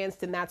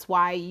experienced, and that's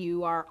why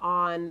you are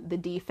on the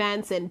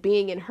defense. And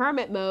being in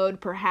hermit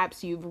mode,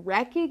 perhaps you've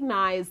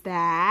recognized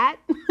that.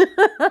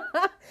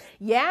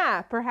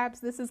 Yeah, perhaps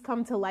this has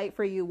come to light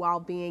for you while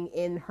being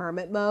in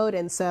hermit mode.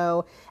 And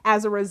so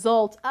as a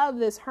result of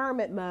this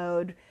hermit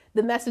mode,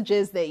 the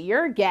messages that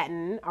you're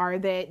getting are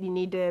that you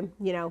need to,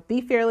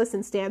 be fearless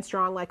and stand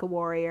strong like a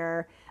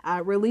warrior,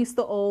 release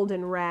the old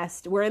and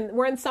rest.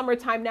 We're in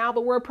summertime now,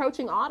 but we're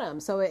approaching autumn.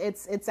 So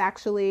it's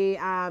actually,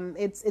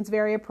 it's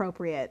very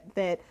appropriate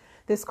that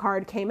this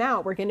card came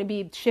out. We're going to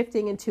be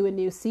shifting into a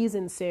new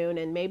season soon,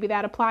 and maybe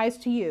that applies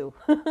to you.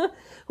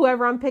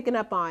 Whoever I'm picking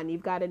up on,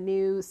 you've got a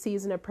new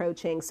season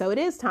approaching. So it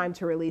is time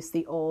to release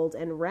the old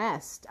and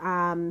rest,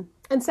 and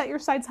set your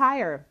sights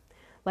higher,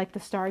 like the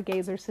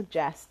stargazer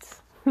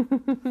suggests.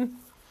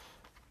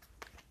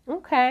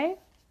 Okay.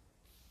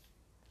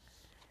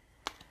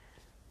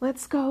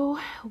 Let's go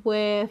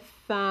with,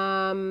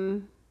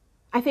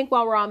 I think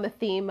while we're on the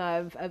theme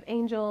of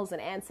angels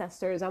and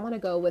ancestors, I want to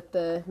go with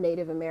the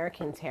Native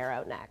American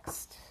Tarot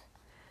next.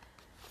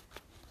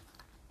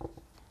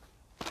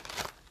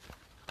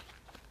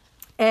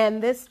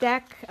 And this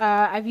deck,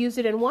 I've used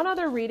it in one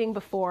other reading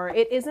before.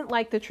 It isn't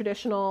like the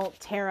traditional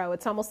tarot.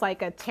 It's almost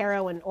like a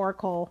tarot and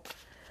oracle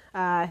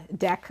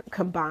deck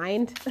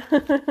combined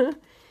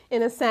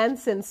in a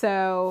sense. And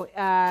so,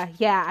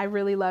 I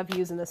really love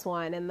using this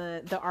one. And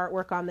the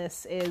artwork on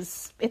this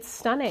it's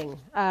stunning.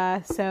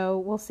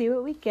 So we'll see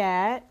what we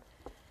get.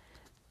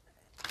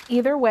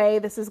 Either way,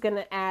 this is going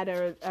to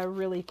add a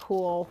really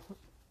cool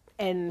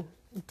and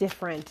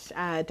different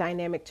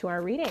dynamic to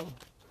our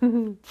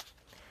reading.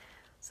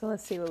 So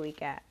let's see what we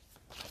get.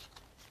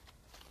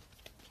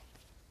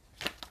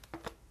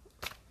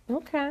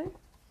 Okay.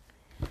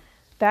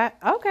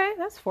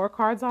 That's 4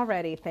 cards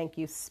already. Thank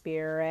you,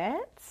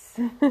 spirits.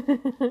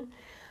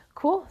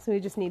 Cool. So we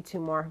just need 2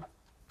 more.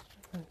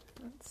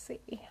 Let's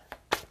see.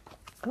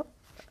 Oh,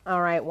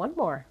 all right, 1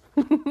 more.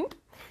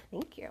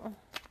 Thank you.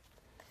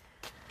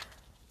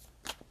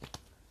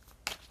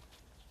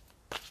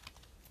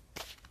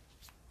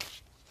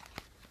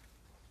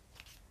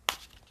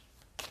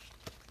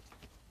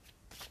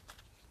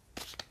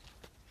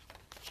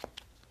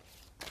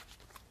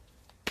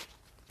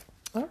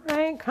 All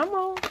right, come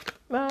on.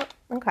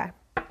 Okay.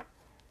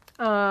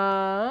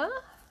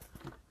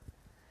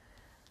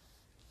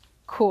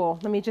 Cool.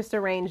 Let me just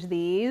arrange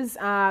these.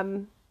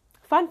 Fun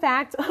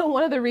fact,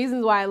 one of the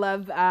reasons why I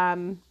love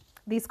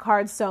these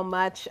cards so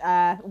much,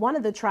 one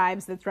of the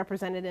tribes that's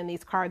represented in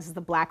these cards is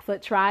the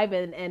Blackfoot tribe,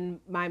 and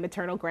my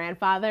maternal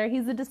grandfather,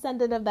 he's a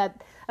descendant of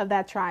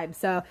that tribe.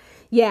 So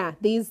yeah,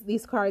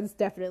 these cards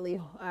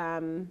definitely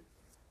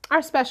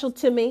are special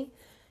to me.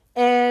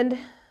 And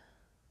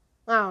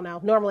I don't know.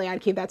 Normally I'd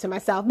keep that to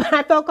myself, but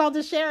I felt called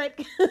to share it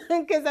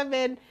because I'm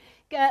in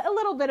a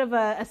little bit of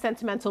a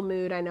sentimental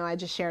mood. I know I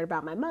just shared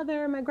about my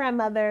mother and my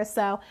grandmother.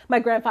 So my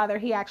grandfather,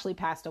 he actually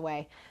passed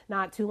away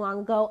not too long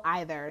ago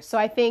either. So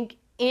I think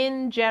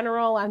in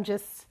general, I'm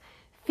just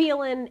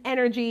feeling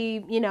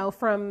energy,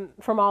 from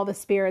all the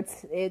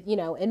spirits,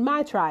 in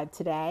my tribe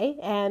today.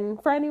 And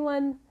for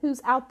anyone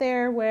who's out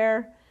there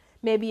where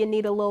maybe you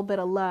need a little bit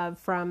of love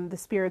from the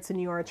spirits in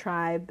your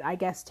tribe, I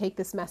guess take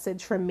this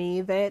message from me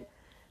that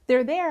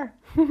they're there.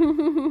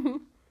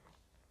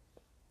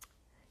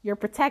 You're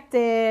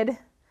protected.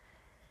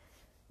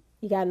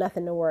 You got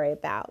nothing to worry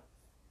about.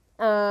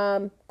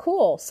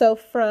 Cool. So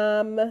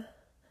from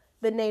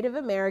the Native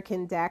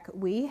American deck,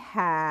 we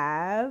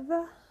have,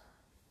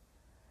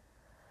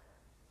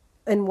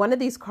 and one of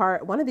these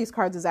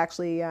cards is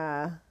actually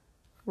two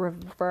of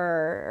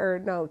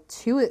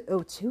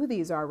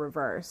these are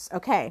reverse.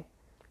 Okay.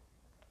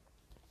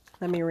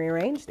 Let me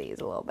rearrange these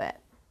a little bit.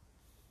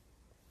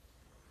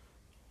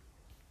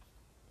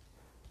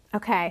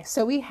 Okay,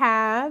 so we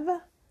have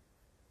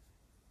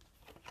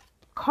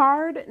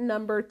card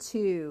number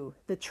 2,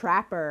 the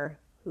Trapper.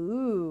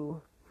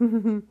 Ooh.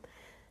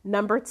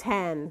 Number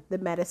 10, the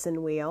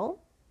Medicine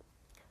Wheel.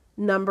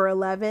 Number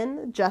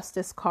 11,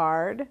 Justice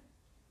card.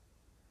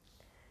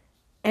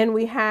 And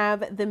we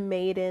have the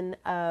Maiden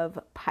of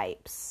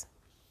Pipes.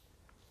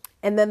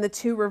 And then the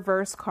 2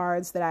 reverse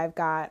cards that I've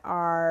got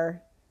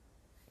are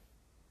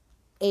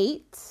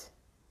 8,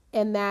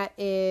 and that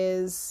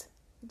is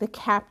the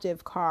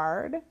Captive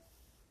card,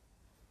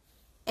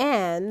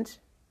 and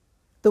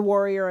the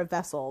Warrior of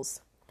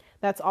Vessels.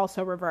 That's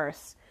also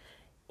reverse.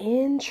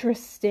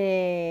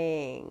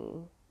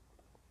 Interesting.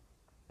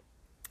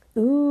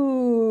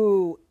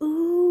 Ooh.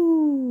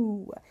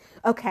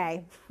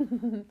 Okay.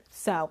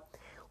 So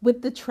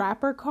with the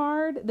Trapper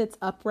card that's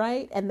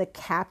upright and the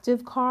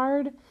Captive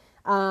card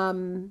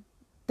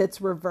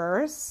that's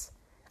reverse,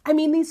 I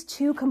mean, these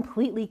two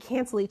completely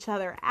cancel each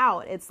other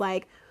out. It's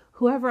like,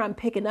 whoever I'm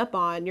picking up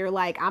on, you're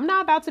like, I'm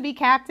not about to be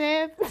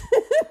captive.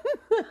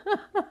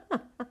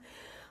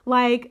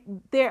 Like,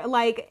 there,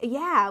 like,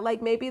 yeah,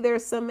 like maybe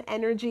there's some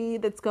energy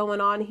that's going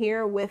on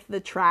here with the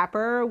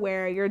Trapper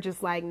where you're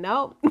just like,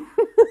 nope,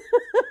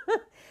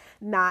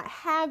 not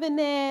having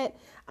it.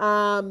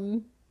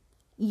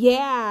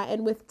 Yeah,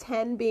 and with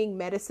 10 being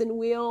medicine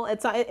wheel,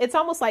 it's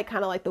almost like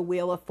kind of like the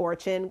Wheel of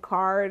Fortune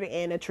card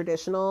in a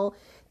traditional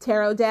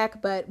tarot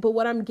deck, but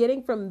what I'm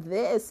getting from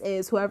this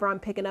is whoever I'm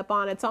picking up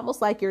on, it's almost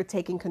like you're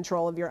taking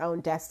control of your own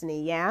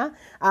destiny, yeah?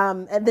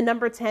 And the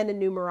number 10 in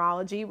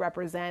numerology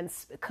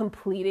represents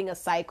completing a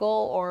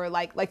cycle or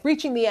like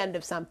reaching the end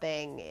of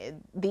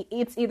something.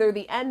 It's either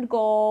the end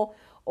goal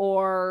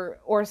or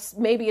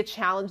maybe a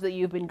challenge that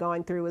you've been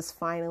going through is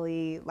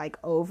finally like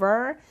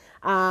over.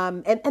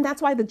 And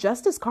that's why the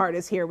Justice card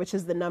is here, which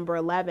is the number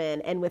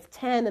 11. And with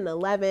 10 and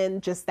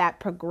 11, just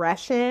that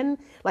progression,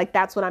 like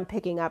that's what I'm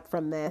picking up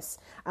from this.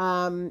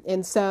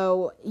 And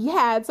so,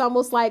 yeah, it's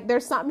almost like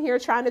there's something here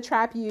trying to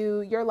trap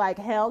you. You're like,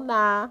 hell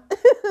nah.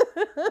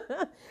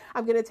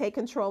 I'm going to take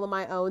control of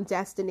my own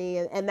destiny.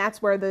 And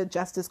that's where the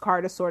Justice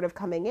card is sort of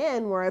coming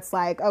in, where it's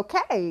like,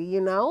 okay,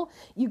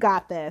 you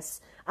got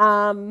this.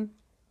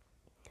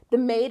 The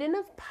Maiden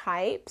of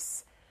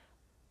Pipes,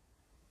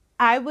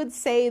 I would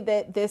say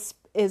that this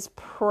is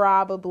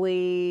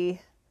probably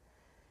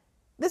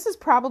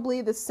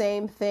the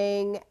same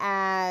thing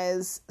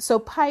as, so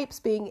pipes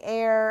being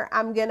air,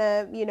 I'm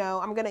gonna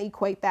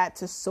equate that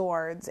to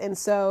swords. And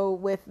so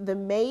with the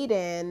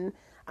Maiden,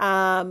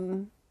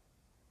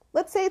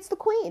 let's say it's the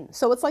Queen.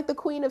 So it's like the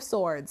Queen of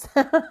Swords.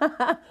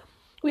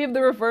 We have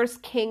the reverse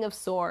King of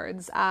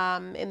Swords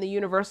in the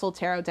Universal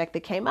Tarot deck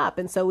that came up.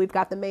 And so we've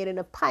got the Maiden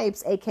of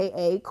Pipes,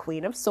 aka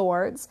Queen of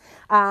Swords,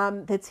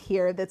 that's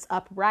here, that's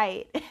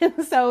upright.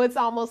 And so it's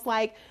almost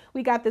like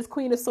we got this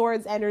Queen of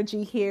Swords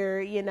energy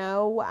here,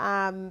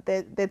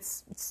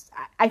 that's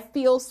I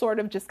feel sort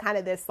of just kind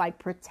of this like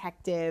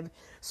protective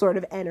sort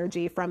of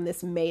energy from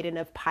this Maiden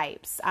of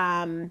Pipes.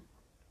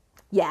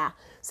 Yeah,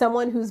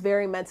 someone who's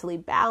very mentally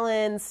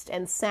balanced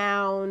and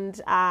sound,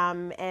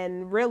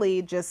 and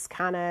really just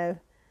kind of,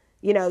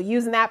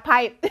 using that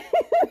pipe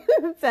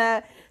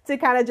to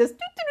kind of just,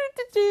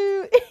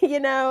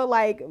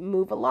 like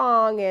move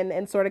along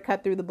and sort of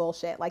cut through the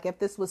bullshit. Like if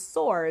this was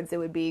swords, it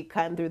would be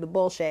cutting through the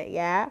bullshit.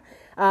 Yeah.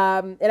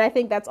 And I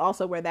think that's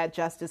also where that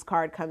Justice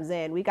card comes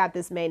in. We got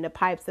this Maiden of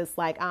Pipes that's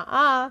like,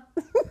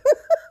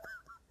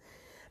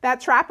 that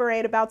Trapper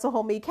ain't about to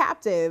hold me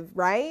captive,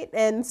 right?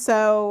 And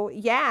so,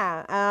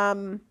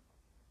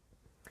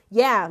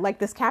 yeah, like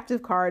this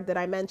Captive card that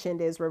I mentioned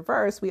is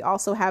reverse. We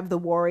also have the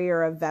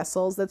Warrior of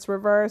Vessels that's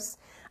reverse.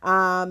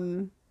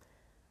 I'm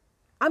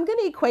going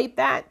to equate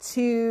that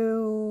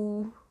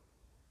to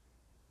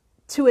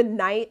a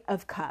Knight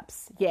of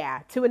Cups. Yeah,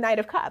 to a Knight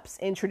of Cups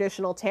in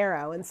traditional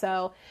tarot. And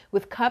so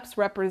with cups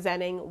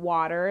representing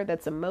water,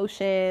 that's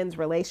emotions,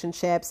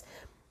 relationships.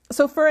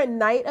 So for a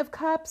Knight of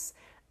Cups,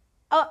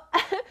 a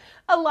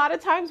lot of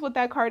times what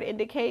that card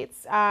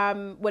indicates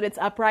when it's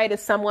upright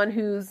is someone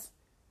who's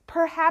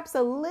perhaps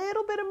a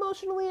little bit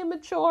emotionally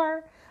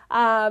immature,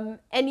 and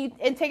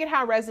take it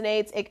how it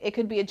resonates. It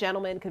could be a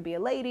gentleman, could be a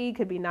lady,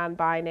 could be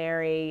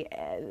non-binary.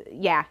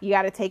 Yeah, you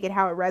got to take it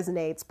how it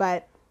resonates.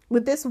 But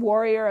with this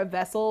Warrior of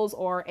Vessels,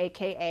 or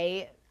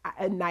aka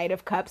a Knight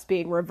of Cups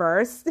being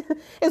reversed,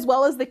 as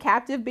well as the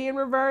Captive being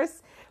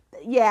reversed,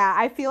 yeah,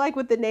 I feel like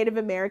with the Native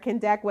American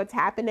deck, what's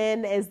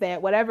happening is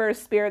that whatever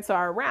spirits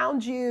are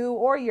around you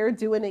or you're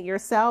doing it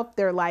yourself,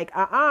 they're like,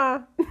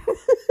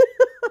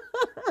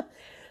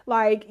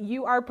 like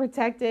you are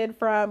protected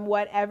from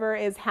whatever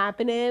is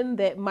happening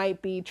that might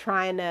be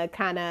trying to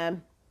kind of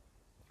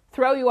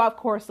throw you off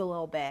course a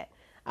little bit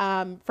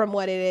from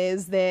what it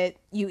is that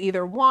you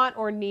either want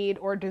or need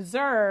or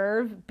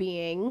deserve,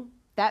 being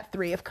that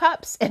Three of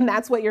Cups. And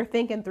that's what you're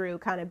thinking through,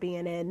 kind of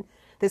being in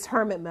this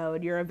hermit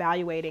mode. You're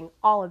evaluating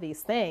all of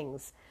these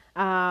things.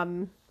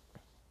 Wow.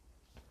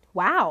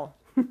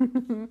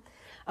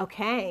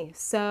 Okay,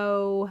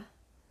 so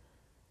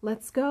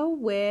let's go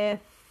with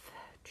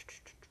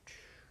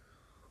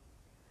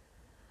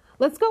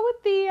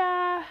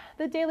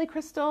the Daily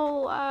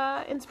Crystal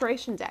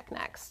inspiration deck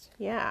next.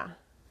 Yeah.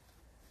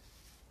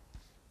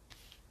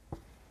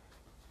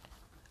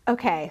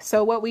 Okay,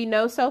 so what we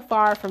know so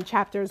far from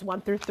chapters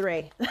 1 through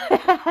 3.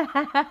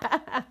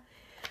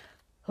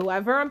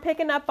 Whoever I'm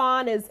picking up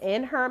on is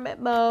in hermit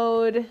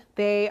mode.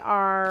 They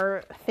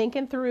are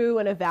thinking through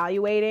and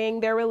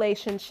evaluating their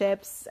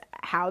relationships,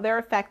 how they're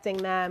affecting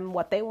them,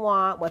 what they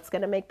want, what's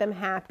going to make them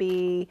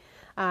happy,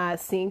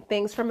 seeing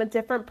things from a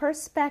different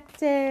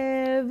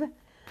perspective,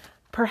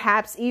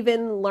 perhaps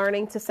even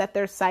learning to set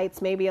their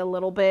sights maybe a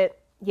little bit,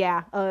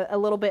 a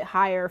little bit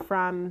higher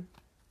from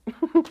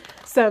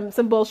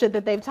some bullshit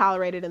that they've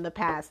tolerated in the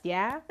past.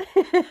 Yeah.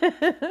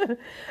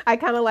 I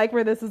kind of like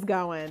where this is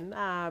going.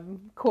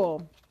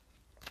 Cool.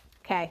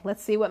 Okay.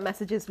 Let's see what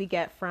messages we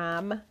get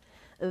from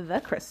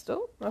the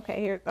crystal.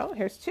 Okay,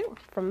 here's 2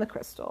 from the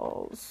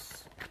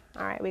crystals.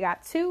 All right, we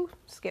got 2.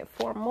 Let's get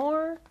 4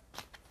 more.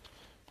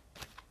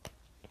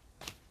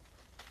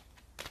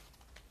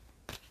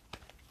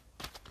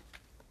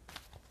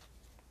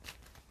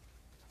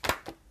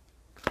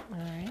 All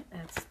right,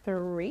 that's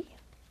 3.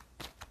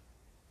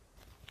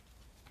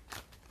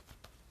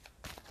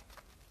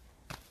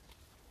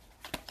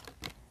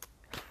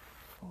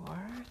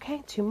 4.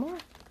 Okay, 2 more.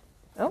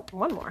 Oh,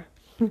 1 more.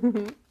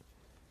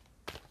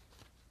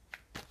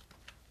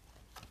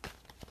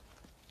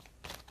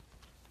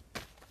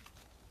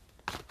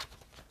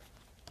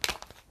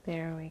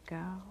 There we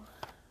go.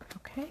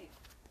 Okay.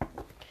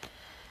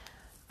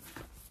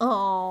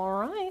 All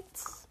right.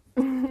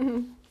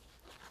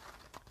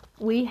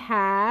 We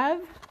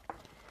have,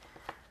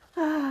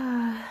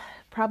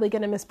 probably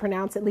going to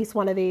mispronounce at least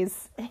one of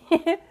these.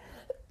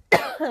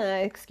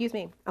 Excuse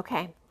me.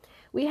 Okay.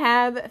 We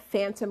have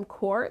Phantom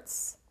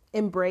Quartz,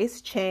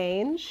 Embrace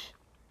Change.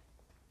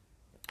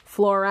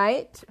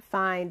 Fluorite,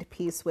 Find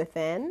Peace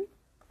Within.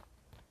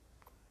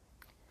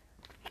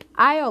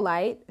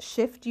 Iolite,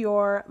 Shift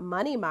Your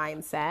Money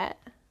Mindset.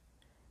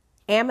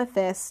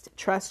 Amethyst,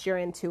 Trust Your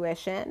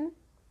Intuition.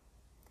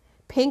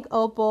 Pink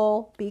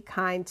Opal, Be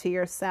Kind to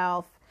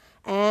Yourself.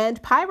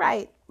 And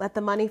Pyrite, Let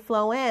the Money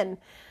Flow In.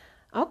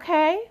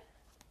 Okay.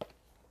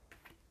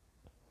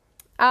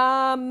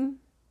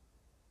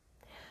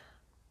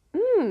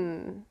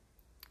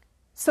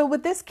 So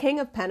with this King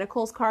of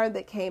Pentacles card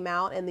that came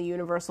out in the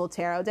Universal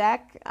Tarot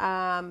deck,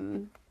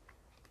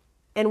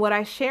 and what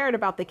I shared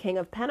about the King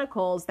of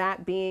Pentacles,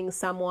 that being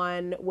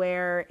someone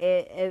where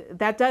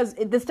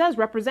this does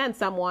represent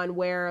someone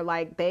where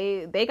like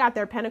they got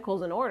their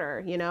pentacles in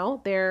order, you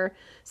know, they're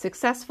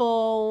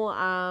successful,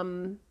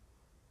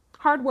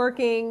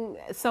 hardworking,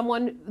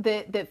 someone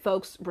that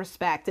folks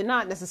respect, and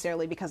not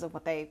necessarily because of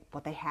what they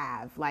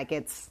have. Like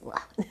it's,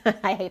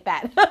 I hate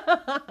that.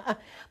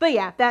 But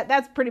yeah,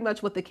 that's pretty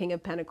much what the King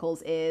of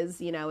Pentacles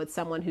is. You know, it's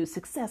someone who's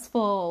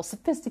successful,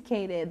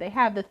 sophisticated, they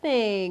have the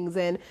things.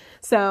 And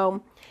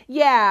so,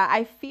 yeah,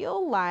 I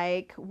feel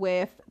like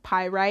with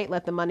Pyrite,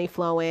 Let the Money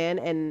Flow In,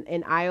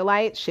 and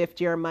Iolite, Shift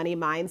Your Money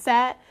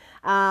Mindset.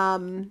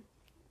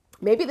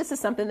 Maybe this is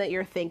something that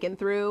you're thinking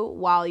through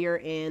while you're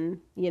in,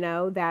 you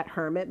know, that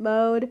hermit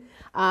mode.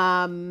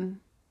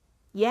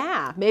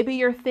 Yeah, maybe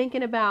you're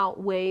thinking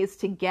about ways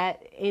to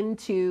get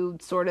into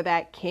sort of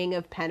that King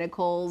of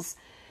Pentacles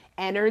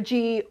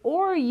energy,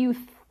 or you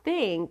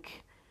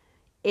think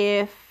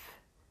if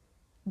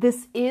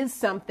this is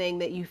something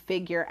that you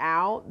figure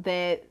out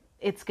that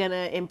it's going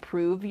to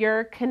improve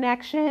your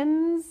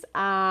connections,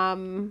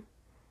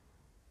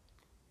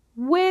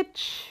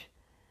 which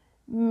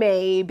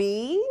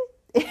maybe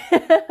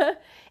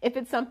if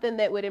it's something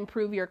that would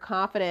improve your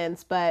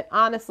confidence. But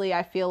honestly,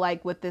 I feel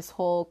like with this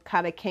whole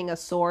kind of King of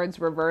Swords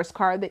reverse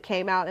card that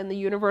came out in the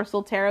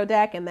Universal Tarot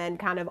deck, and then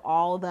kind of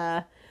all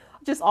the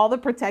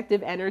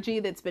protective energy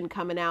that's been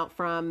coming out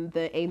from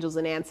the Angels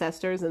and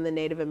Ancestors and the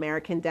Native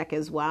American deck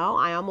as well,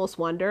 I almost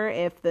wonder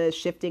if the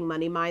shifting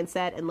money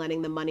mindset and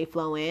letting the money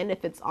flow in,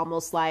 if it's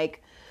almost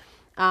like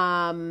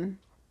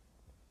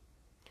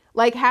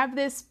have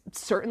this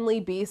certainly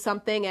be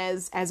something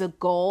as a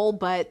goal,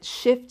 but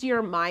shift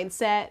your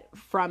mindset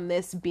from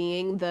this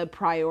being the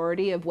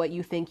priority of what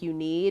you think you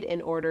need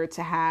in order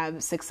to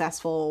have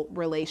successful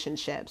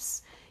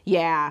relationships.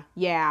 Yeah.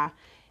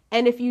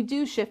 And if you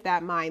do shift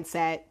that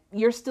mindset,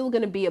 you're still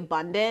going to be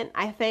abundant,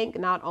 I think,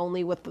 not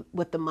only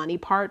with the money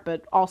part,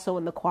 but also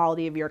in the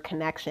quality of your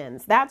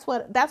connections. That's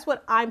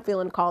what I'm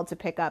feeling called to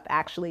pick up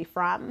actually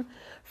from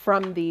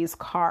these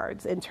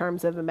cards in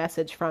terms of a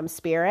message from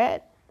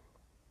Spirit.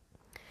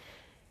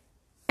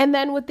 And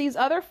then with these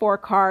other 4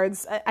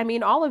 cards, I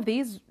mean, all of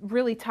these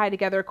really tie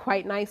together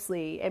quite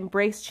nicely.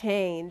 Embrace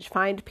change,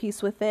 find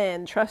peace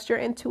within, trust your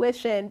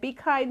intuition, be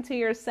kind to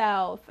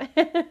yourself.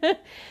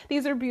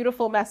 These are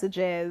beautiful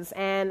messages.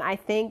 And I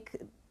think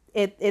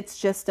it's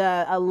just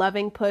a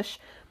loving push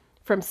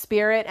from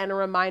Spirit, and a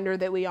reminder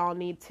that we all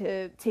need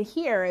to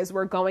hear as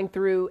we're going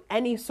through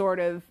any sort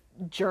of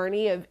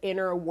journey of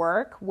inner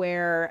work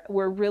where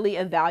we're really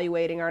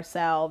evaluating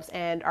ourselves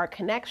and our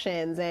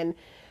connections, and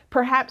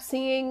perhaps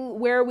seeing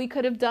where we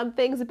could have done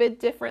things a bit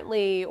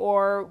differently,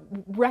 or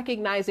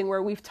recognizing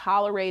where we've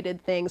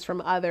tolerated things from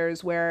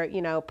others where,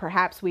 you know,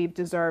 perhaps we've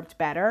deserved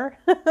better.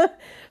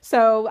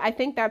 So I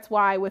think that's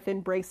why with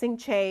embracing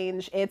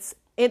change,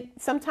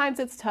 sometimes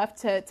it's tough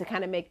to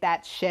kind of make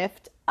that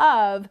shift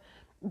of,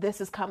 this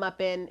has come up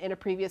in a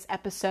previous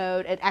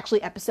episode, and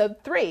actually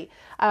episode 3,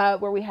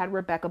 where we had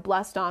Rebecca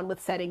Blust on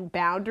with setting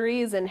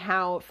boundaries, and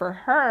how for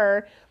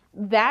her,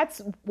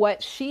 that's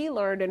what she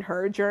learned in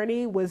her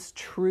journey was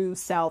true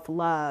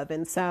self-love.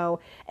 And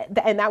so,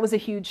 and that was a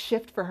huge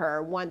shift for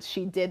her once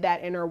she did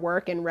that inner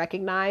work and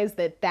recognized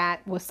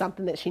that was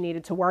something that she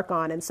needed to work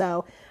on. And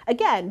so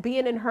again,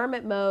 being in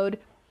hermit mode,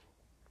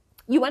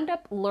 you end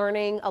up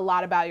learning a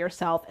lot about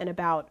yourself and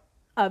about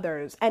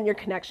others and your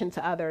connection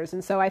to others.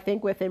 And so I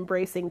think with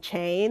embracing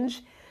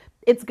change,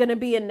 it's going to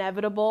be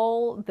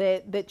inevitable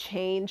that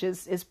change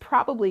is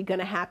probably going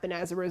to happen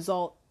as a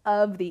result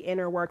of the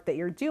inner work that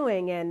you're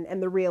doing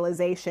and the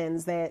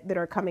realizations that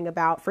are coming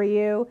about for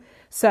you.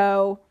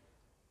 So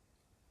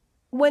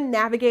when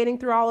navigating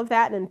through all of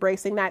that and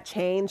embracing that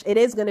change, it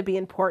is going to be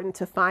important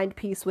to find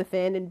peace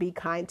within and be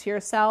kind to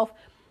yourself.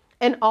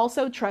 And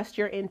also trust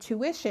your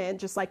intuition,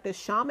 just like the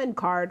shaman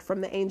card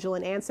from the Angel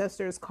and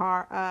Ancestors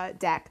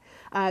deck.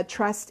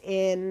 Trust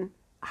in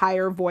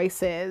higher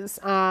voices.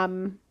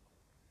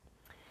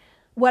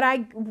 What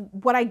I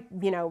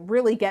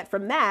really get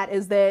from that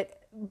is that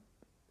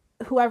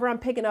whoever I'm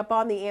picking up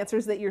on, the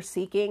answers that you're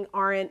seeking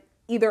aren't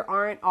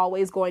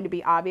always going to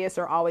be obvious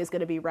or always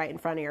going to be right in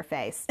front of your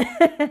face.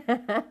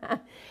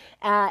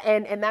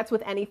 And that's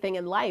with anything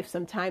in life.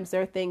 Sometimes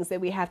there are things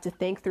that we have to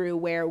think through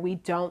where we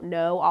don't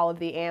know all of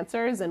the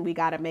answers and we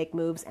got to make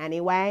moves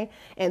anyway.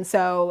 And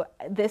so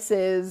this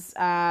is,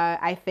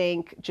 I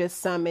think, just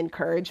some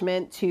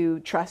encouragement to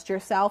trust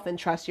yourself and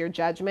trust your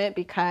judgment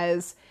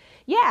because,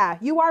 yeah,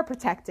 you are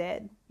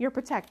protected. You're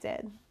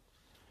protected.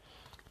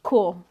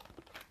 Cool.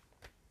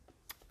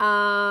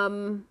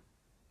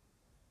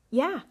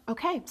 Yeah.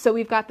 Okay. So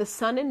we've got the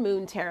Sun and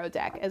Moon Tarot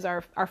deck as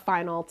our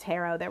final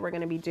tarot that we're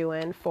going to be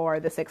doing for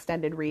this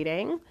extended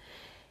reading.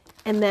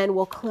 And then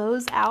we'll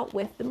close out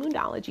with the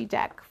Moonology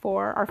deck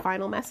for our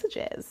final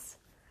messages.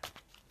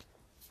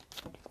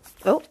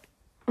 Oh,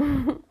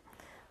 all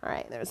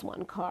right. There's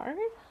one card.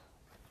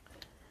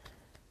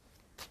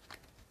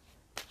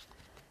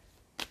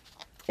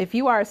 If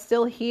you are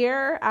still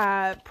here,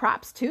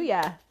 props to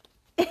you.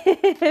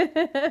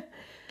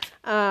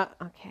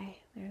 Okay.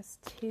 There's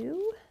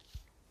two.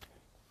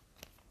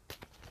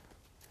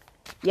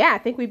 Yeah, I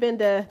think we've been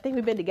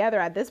together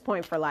at this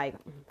point for like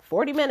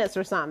 40 minutes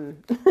or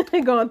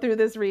something going through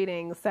this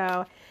reading.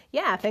 So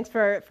yeah, thanks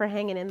for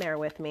hanging in there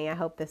with me. I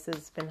hope this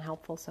has been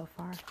helpful so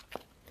far.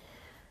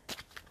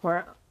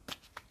 We're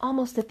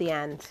almost at the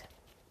end.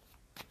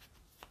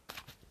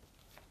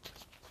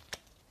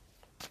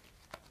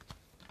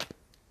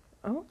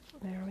 Oh,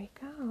 there we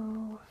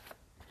go.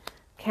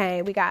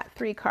 Okay, we got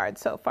 3 cards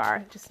so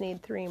far. Just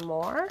need 3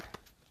 more.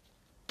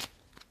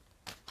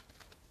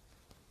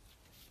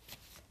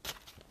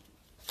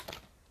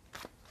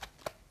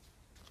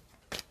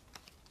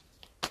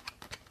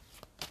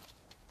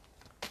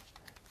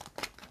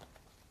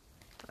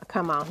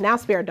 Come on. Now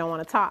Spirit don't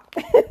want to talk.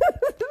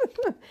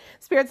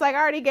 Spirit's like, I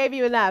already gave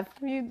you enough.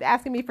 You're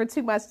asking me for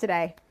too much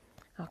today.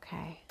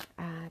 Okay.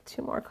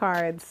 2 more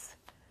cards.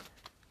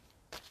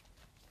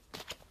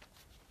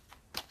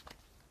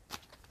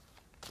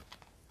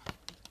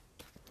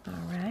 All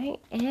right.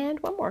 And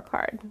 1 more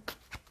card.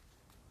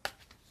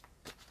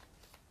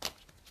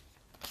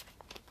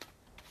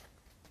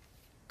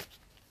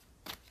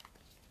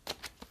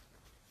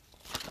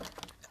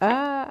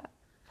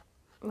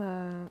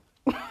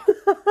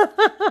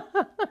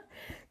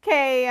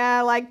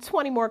 Okay, like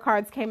 20 more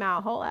cards came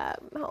out. Hold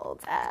up.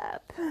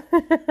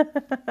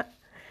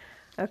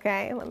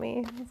 Okay, let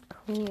me just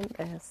clean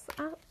this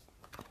up.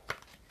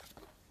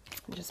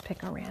 Just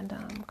pick a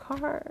random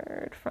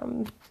card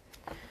from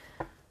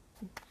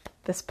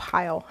this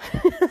pile.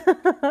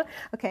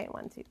 Okay,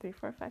 1, 2, 3,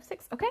 4, 5,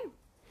 6. Okay.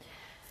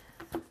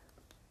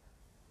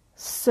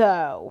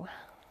 So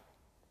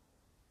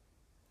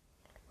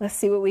let's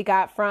see what we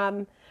got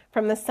from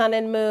the Sun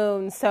and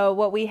Moon. So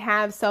what we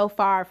have so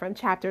far from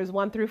chapters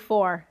 1 through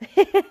 4,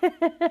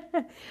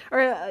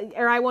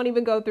 or I won't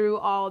even go through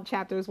all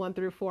chapters 1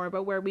 through 4,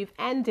 but where we've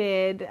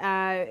ended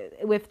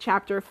with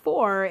chapter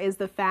 4 is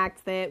the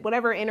fact that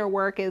whatever inner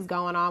work is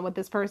going on with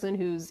this person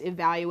who's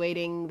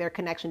evaluating their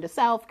connection to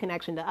self,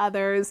 connection to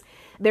others,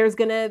 there's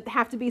going to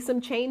have to be some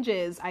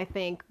changes, I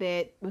think,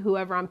 that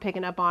whoever I'm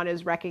picking up on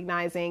is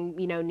recognizing,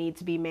 need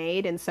to be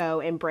made. And so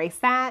embrace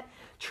that.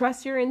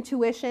 Trust your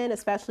intuition,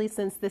 especially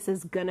since this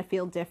is going to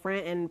feel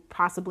different and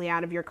possibly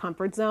out of your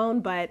comfort zone.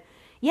 But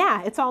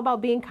yeah, it's all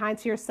about being kind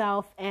to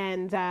yourself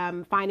and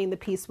finding the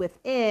peace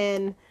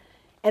within.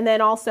 And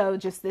then also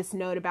just this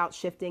note about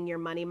shifting your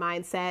money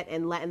mindset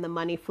and letting the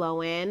money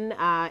flow in.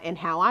 And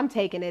how I'm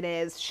taking it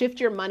is shift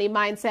your money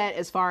mindset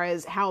as far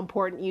as how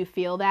important you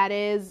feel that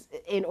is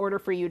in order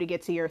for you to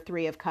get to your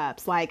 3 of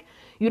Cups. Like,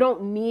 you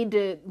don't need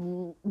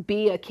to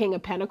be a King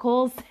of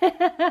Pentacles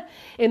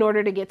in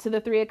order to get to the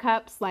 3 of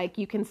Cups. Like,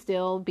 you can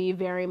still be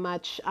very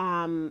much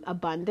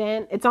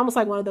abundant. It's almost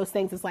like one of those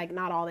things. It's like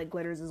not all that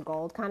glitters is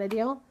gold kind of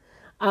deal.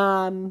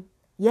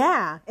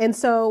 Yeah. And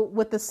so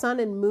with the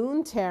Sun and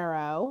Moon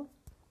Tarot,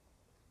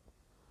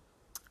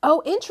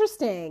 oh,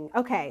 interesting.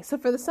 Okay, so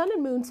for the Sun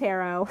and Moon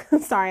Tarot,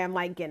 sorry, I'm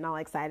like getting all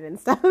excited and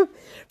stuff.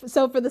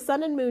 So for the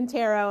Sun and Moon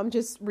Tarot, I'm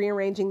just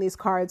rearranging these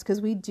cards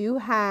because we do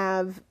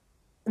have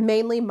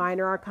mainly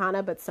minor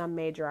arcana, but some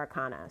major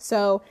arcana.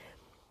 So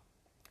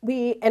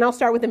and I'll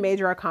start with the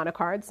major arcana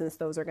cards since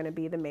those are going to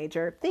be the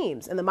major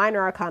themes. And the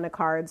minor arcana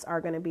cards are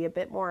going to be a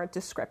bit more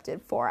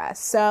descriptive for us.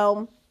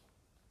 So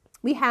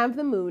we have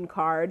the Moon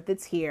card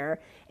that's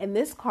here, and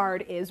this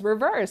card is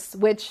reverse,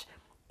 which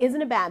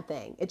isn't a bad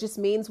thing. It just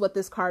means what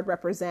this card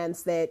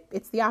represents, that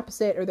it's the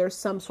opposite or there's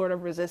some sort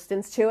of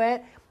resistance to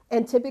it.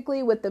 And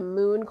typically with the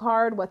moon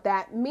card, what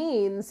that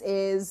means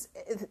is,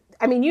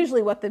 I mean,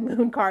 usually what the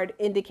moon card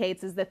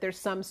indicates is that there's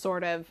some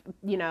sort of,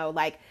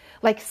 like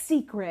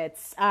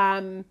secrets,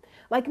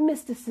 like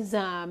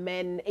mysticism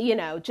and,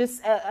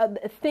 just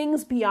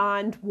things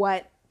beyond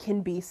what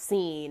can be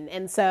seen.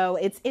 And so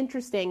it's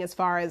interesting as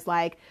far as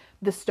like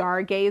the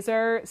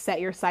Stargazer,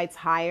 Set Your Sights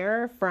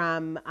Higher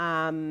from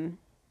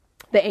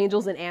the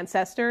Angels and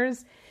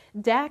Ancestors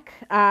deck.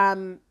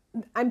 I'm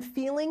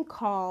feeling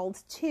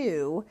called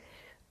to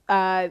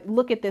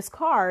look at this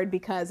card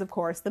because, of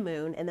course, the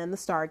moon and then the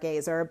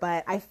Stargazer.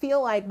 But I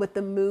feel like with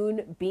the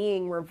moon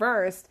being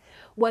reversed,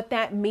 what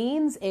that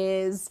means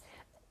is,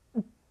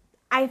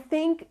 I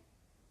think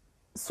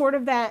sort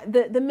of that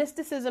the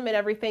mysticism and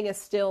everything is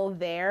still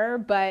there,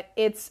 but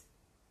it's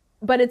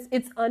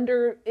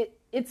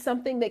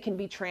something that can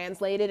be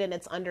translated and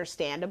it's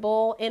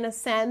understandable in a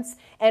sense.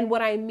 And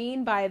what I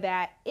mean by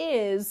that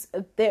is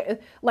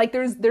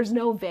there's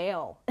no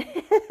veil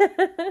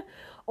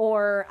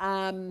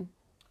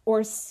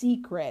or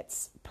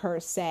secrets per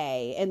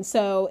se. And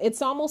so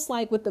it's almost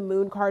like with the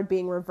moon card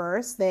being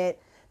reversed that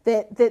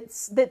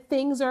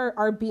things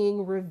are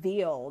being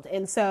revealed.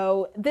 And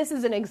so this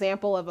is an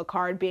example of a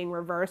card being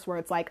reversed where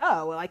it's like,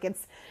 oh, like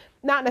it's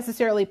not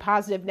necessarily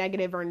positive,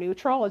 negative, or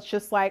neutral. It's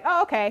just like,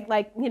 oh, okay,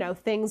 like,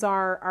 things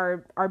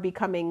are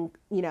becoming,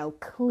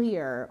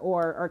 clear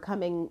or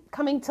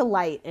coming to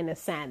light in a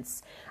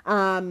sense.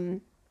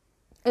 And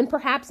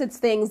perhaps it's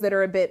things that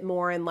are a bit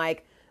more in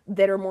like,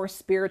 that are more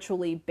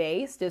spiritually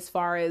based as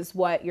far as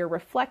what you're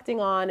reflecting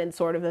on and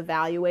sort of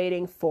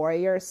evaluating for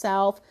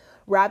yourself,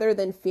 rather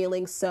than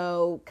feeling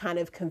so kind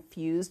of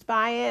confused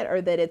by it or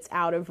that it's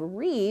out of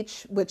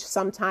reach, which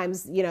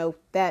sometimes,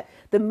 that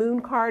the moon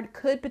card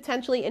could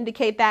potentially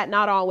indicate that,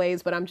 not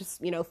always, but I'm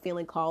just,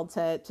 feeling called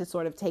to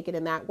sort of take it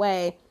in that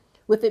way.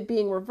 With it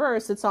being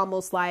reversed, it's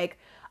almost like,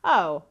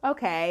 oh,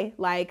 okay,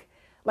 like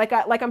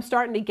I'm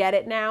starting to get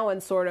it now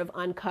and sort of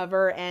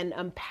uncover and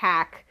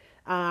unpack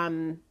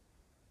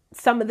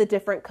some of the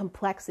different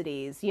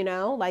complexities,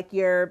 like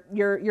you're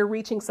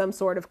reaching some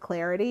sort of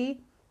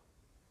clarity.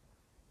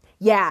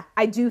 Yeah,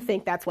 I do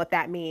think that's what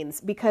that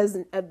means, because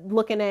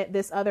looking at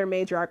this other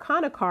major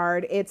arcana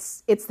card,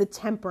 it's the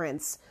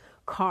Temperance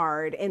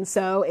card. And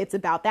so it's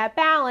about that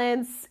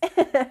balance,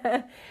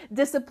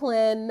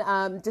 discipline,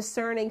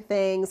 discerning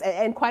things.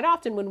 And quite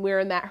often when we're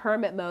in that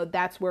hermit mode,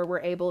 that's where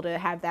we're able to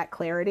have that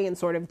clarity and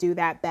sort of do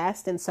that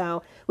best. And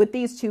so with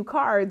these two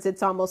cards,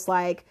 it's almost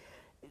like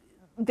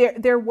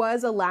there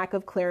was a lack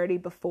of clarity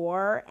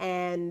before,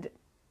 and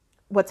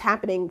what's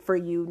happening for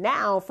you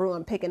now, for what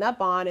I'm picking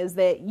up on, is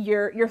that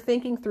you're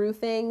thinking through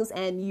things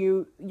and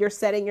you're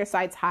setting your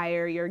sights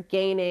higher. You're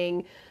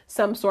gaining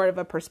some sort of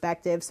a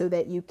perspective so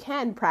that you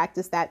can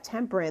practice that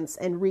temperance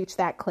and reach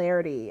that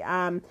clarity.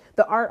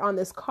 The art on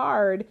this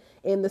card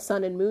in the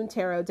Sun and Moon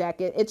Tarot deck,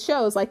 it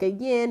shows like a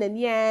yin and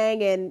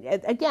yang, and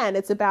again,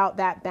 it's about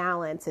that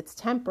balance. It's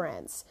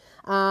temperance.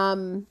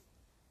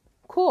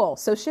 Cool.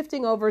 So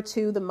shifting over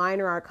to the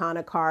minor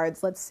arcana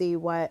cards, let's see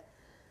what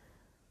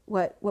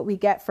we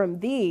get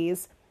from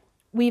these.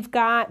 We've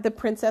got the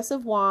Princess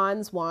of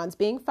Wands, wands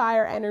being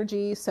fire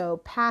energy, so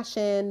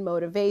passion,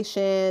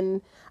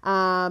 motivation.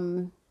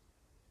 And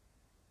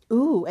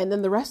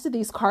then the rest of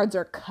these cards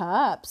are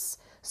cups,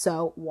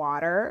 so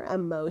water,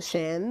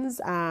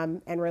 emotions,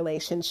 and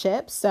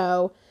relationships.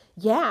 So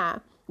yeah,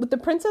 with the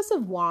Princess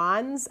of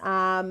Wands,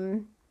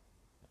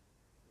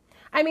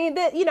 I mean,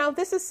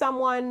 this is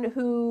someone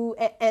who,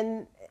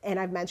 and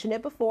I've mentioned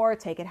it before,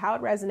 take it how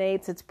it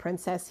resonates. It's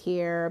princess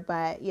here,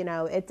 but,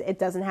 it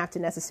doesn't have to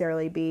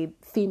necessarily be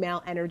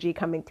female energy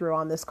coming through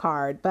on this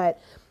card.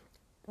 But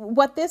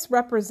what this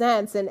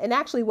represents, and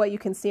actually what you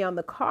can see on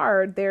the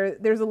card,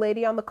 there's a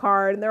lady on the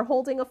card and they're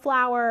holding a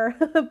flower,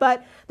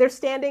 but they're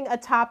standing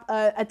atop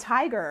a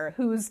tiger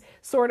who's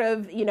sort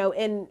of,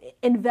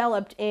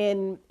 enveloped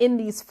in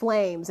these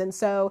flames. And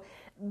so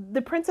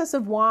the Princess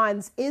of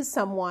Wands is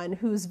someone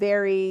who's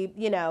very,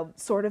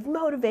 sort of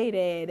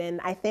motivated, and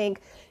I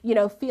think,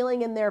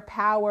 feeling in their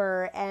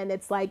power, and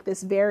it's like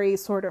this very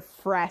sort of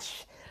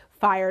fresh,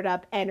 fired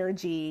up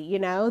energy,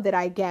 that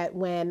I get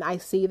when I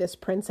see this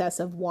Princess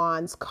of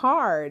Wands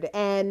card.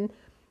 And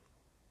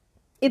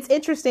it's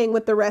interesting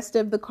with the rest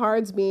of the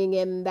cards being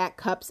in that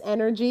cups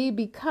energy,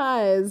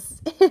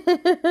 because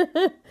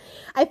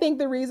I think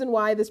the reason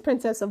why this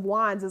Princess of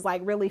Wands is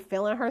like really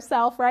feeling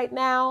herself right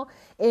now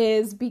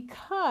is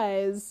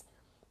because,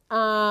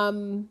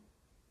 and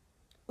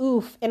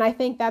I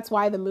think that's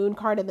why the Moon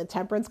card and the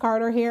Temperance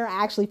card are here.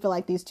 I actually feel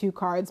like these two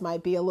cards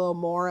might be a little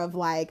more of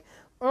like,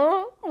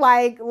 kind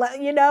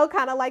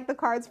of like the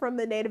cards from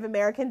the Native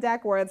American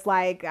deck where it's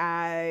like,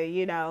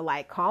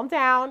 like calm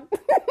down.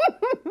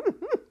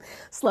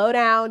 Slow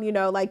down,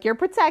 like you're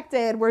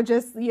protected. We're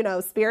just,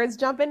 spirits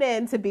jumping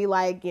in to be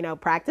like,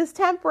 practice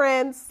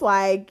temperance,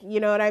 like, you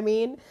know what I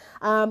mean?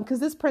 Because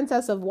this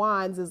Princess of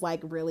Wands is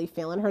like really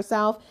feeling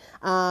herself.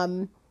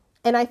 And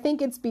I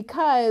think it's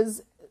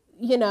because,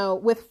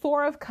 with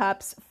Four of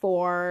Cups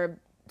for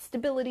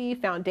stability,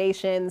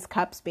 foundations,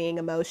 cups being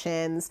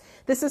emotions.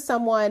 This is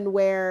someone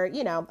where,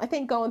 you know, I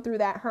think going through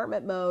that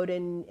hermit mode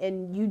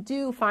and you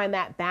do find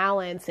that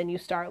balance and you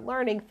start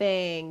learning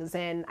things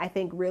and I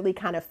think really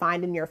kind of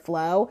finding your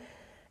flow.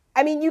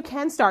 I mean, you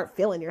can start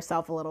feeling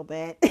yourself a little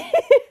bit.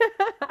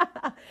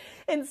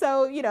 And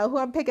so, you know, who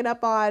I'm picking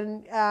up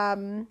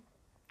on,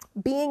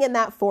 being in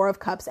that Four of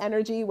Cups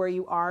energy where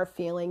you are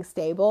feeling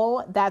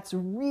stable, that's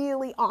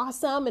really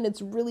awesome and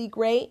it's really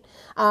great.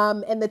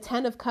 And the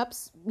 10 of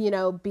Cups, you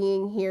know,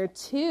 being here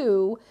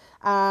too.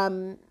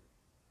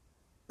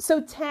 So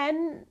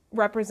 10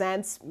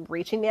 represents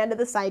reaching the end of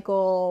the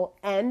cycle,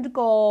 end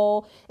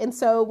goal. And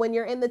so when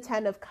you're in the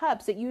 10 of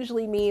Cups, it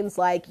usually means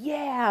like,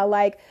 yeah,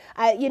 like,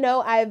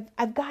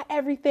 I've got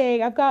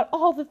everything. I've got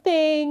all the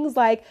things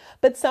like,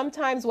 but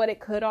sometimes what it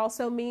could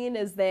also mean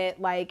is that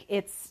like,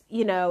 it's,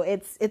 you know,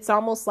 it's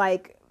almost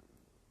like,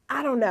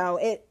 I don't know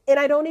it. And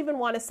I don't even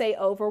want to say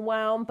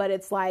overwhelmed, but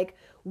it's like,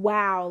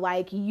 wow,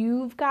 like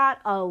you've got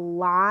a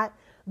lot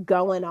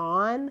going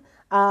on.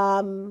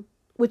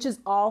 Which is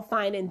all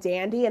fine and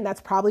dandy, and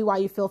that's probably why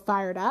you feel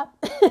fired up.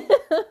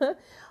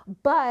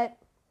 But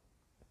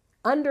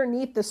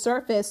underneath the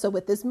surface, so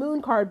with this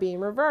moon card being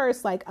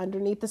reversed, like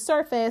underneath the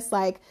surface,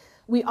 like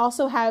we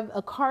also have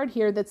a card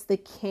here that's the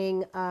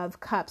King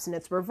of Cups and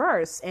it's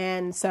reversed.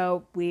 And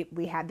so we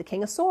had the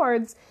King of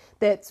Swords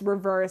that's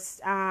reversed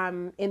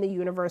in the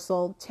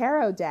Universal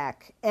Tarot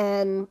deck.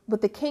 And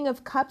with the King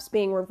of Cups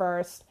being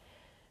reversed,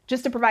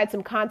 just to provide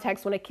some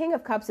context, when a King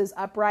of Cups is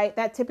upright,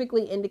 that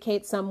typically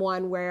indicates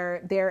someone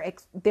where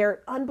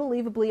they're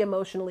unbelievably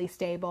emotionally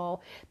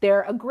stable.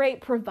 They're a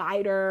great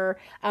provider,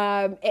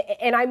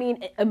 and I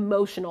mean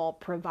emotional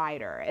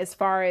provider, as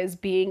far as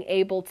being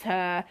able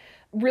to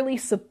really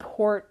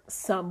support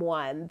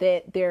someone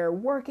that they're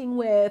working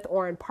with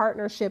or in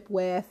partnership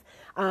with.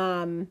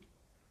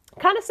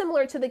 Kind of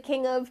similar to the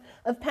King of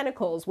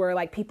Pentacles, where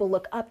like people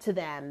look up to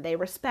them, they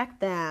respect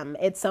them.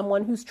 It's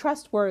someone who's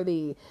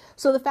trustworthy.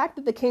 So the fact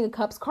that the King of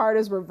Cups card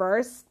is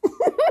reversed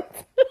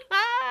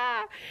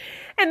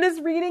and this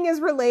reading is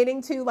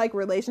relating to like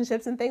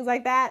relationships and things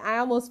like that, I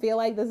almost feel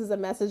like this is a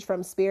message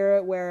from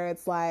spirit where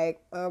it's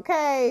like,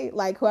 okay,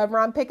 like whoever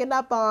I'm picking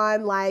up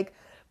on, like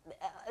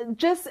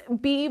just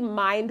be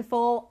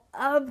mindful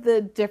of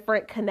the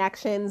different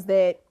connections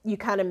that you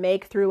kind of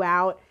make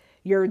throughout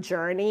your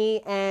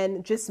journey,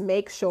 and just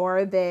make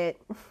sure that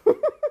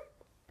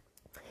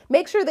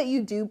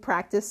you do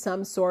practice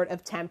some sort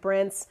of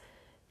temperance.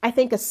 I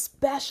think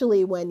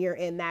especially when you're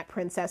in that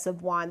Princess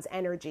of Wands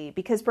energy,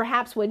 because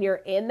perhaps when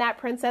you're in that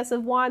Princess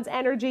of Wands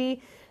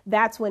energy,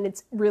 that's when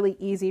it's really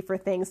easy for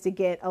things to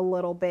get a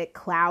little bit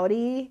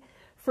cloudy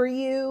for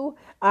you.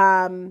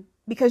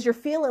 Because you're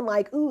feeling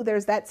like, ooh,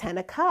 there's that 10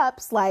 of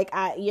Cups. Like,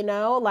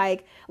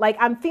 like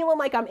I'm feeling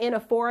like I'm in a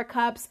 4 of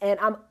Cups and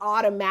I'm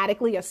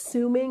automatically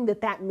assuming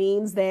that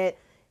means that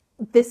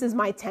this is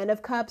my 10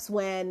 of Cups,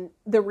 when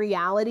the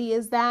reality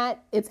is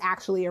that it's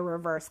actually a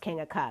reverse King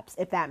of Cups,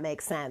 if that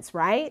makes sense,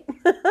 right?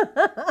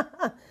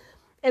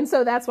 And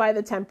so that's why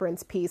the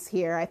temperance piece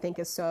here, I think,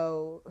 is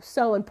so,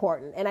 so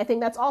important. And I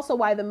think that's also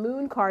why the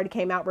moon card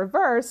came out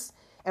reverse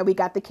and we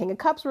got the King of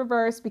Cups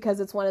reversed, because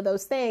it's one of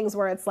those things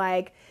where it's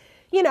like,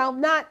 you know,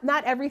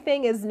 not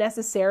everything is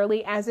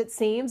necessarily as it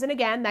seems. And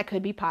again, that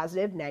could be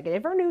positive,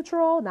 negative, or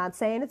neutral. Not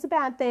saying it's a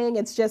bad thing.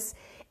 It's just,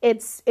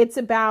 it's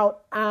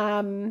about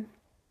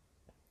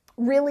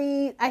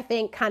really, I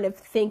think, kind of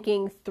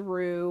thinking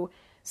through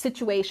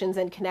situations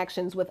and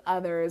connections with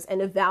others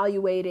and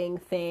evaluating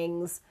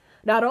things,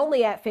 not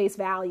only at face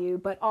value,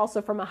 but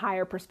also from a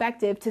higher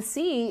perspective to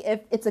see if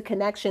it's a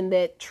connection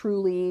that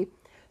truly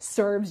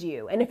serves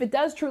you. And if it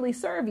does truly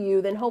serve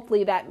you, then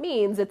hopefully that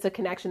means it's a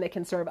connection that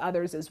can serve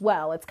others as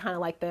well. It's kind of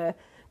like the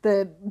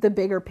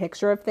bigger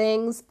picture of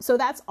things. So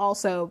that's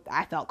also,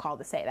 I felt called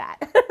to say that.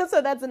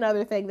 So that's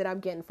another thing that I'm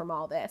getting from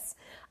all this.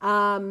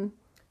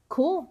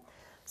 Cool.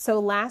 So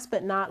last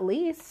but not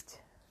least,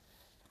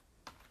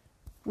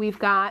 we've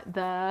got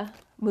the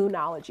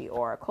Moonology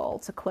Oracle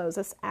to close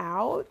us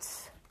out.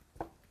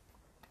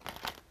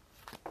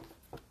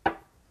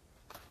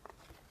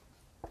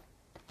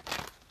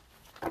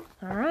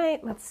 All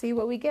right, let's see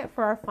what we get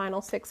for our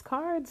final 6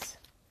 cards.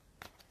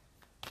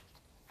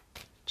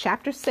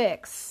 Chapter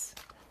 6.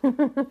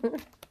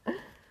 Let's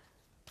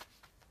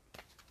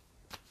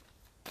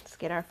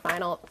get our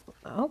final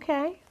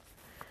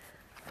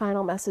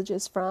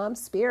messages from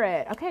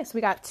Spirit. Okay, so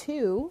we got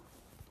two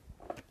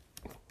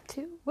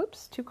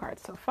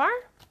cards so far.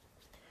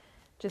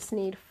 Just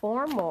need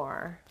 4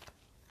 more.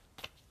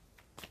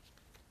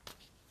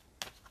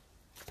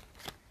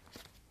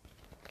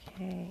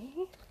 Okay.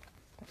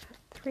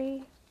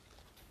 3.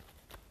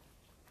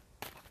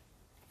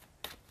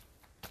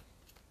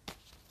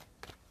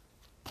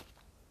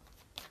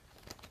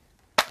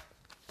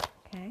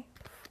 Okay,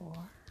 4.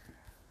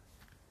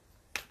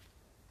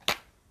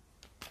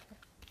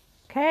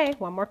 Okay,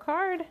 1 more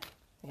card.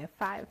 We have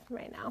 5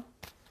 right now.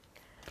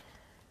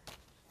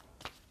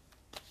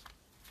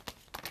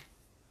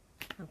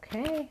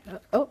 Okay.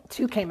 Oh,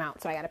 2 came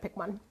out, so I got to pick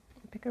one.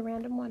 Pick a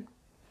random one.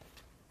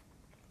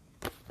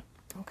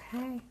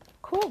 Okay,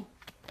 cool.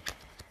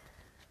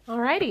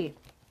 Alrighty.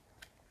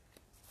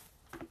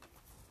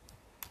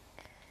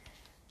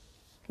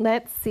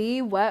 Let's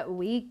see what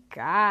we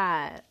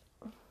got.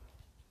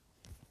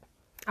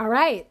 All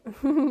right.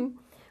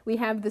 We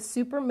have the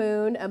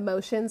supermoon,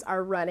 emotions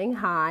are running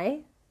high.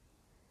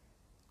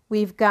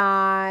 We've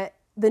got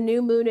the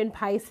new moon in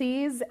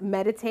Pisces,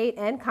 meditate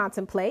and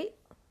contemplate.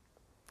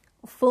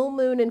 Full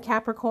moon in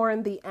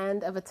Capricorn, the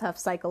end of a tough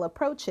cycle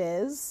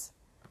approaches.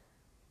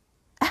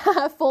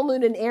 Full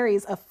moon in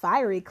Aries, a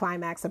fiery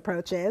climax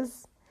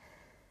approaches.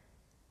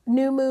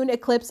 New moon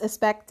eclipse,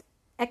 expect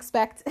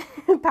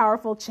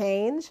powerful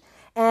change.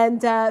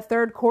 And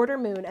third quarter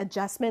moon,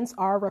 adjustments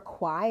are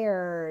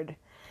required.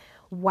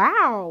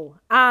 Wow.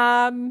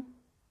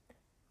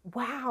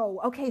 Wow.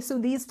 Okay, so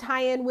these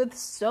tie in with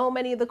so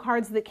many of the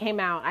cards that came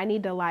out. I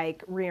need to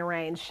like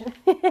rearrange.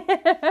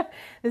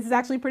 This is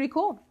actually pretty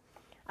cool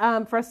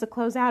for us to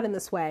close out in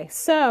this way.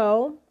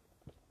 So,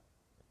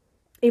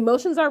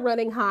 emotions are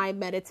running high,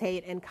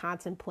 meditate and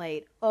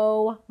contemplate.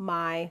 Oh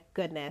my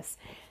goodness.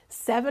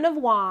 7 of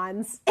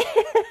Wands.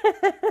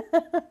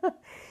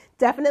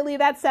 Definitely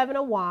that 7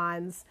 of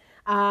Wands.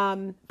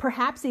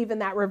 Perhaps even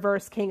that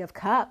reverse King of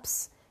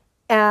Cups.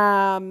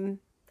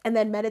 And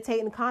then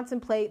meditate and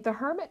contemplate, the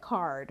Hermit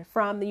card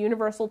from the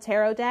Universal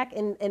Tarot deck,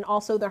 and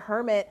also the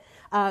Hermit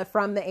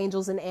from the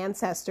Angels and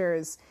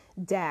Ancestors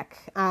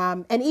deck.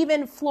 And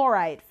even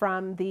Fluorite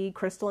from the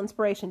Crystal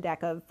Inspiration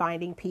deck of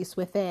Finding Peace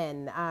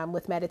Within,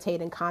 with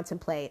meditate and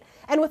contemplate.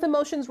 And with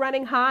emotions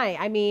running high,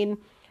 I mean,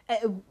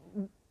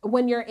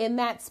 when you're in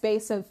that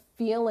space of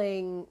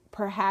feeling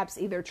perhaps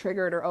either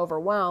triggered or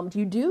overwhelmed,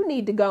 you do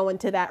need to go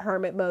into that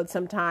hermit mode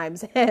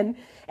sometimes and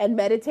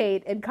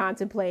meditate and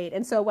contemplate.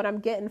 And so what I'm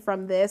getting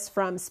from this,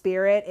 from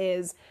Spirit,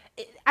 is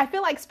I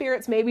feel like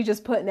Spirit's maybe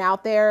just putting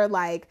out there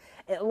like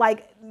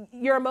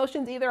your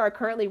emotions either are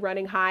currently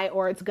running high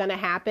or it's going to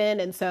happen.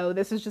 And so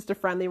this is just a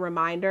friendly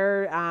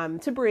reminder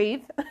to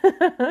breathe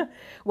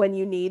when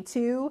you need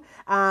to.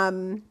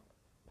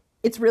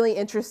 It's really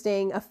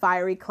interesting. A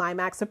fiery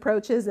climax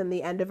approaches and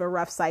the end of a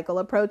rough cycle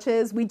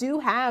approaches. We do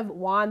have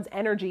Wands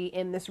energy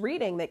in this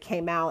reading that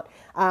came out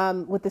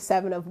with the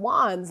 7 of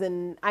Wands.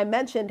 And I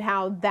mentioned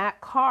how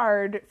that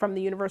card from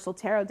the Universal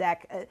Tarot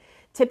deck,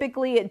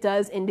 typically it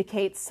does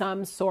indicate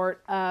some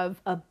sort of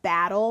a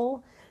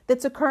battle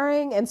that's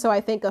occurring. And so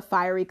I think a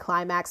fiery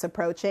climax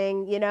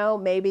approaching, you know,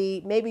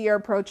 maybe you're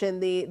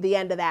approaching the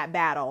end of that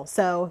battle.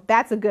 So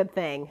that's a good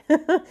thing.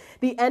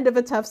 The end of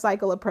a tough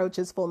cycle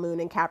approaches full moon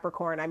in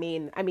Capricorn. I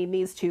mean,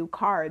 these two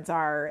cards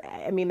are,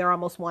 they're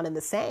almost one and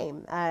the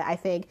same, I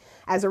think,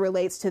 as it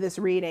relates to this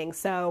reading.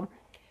 So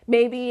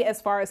maybe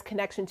as far as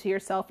connection to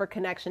yourself or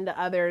connection to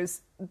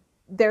others,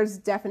 there's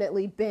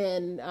definitely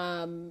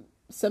been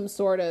some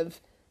sort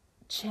of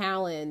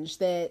challenge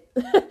that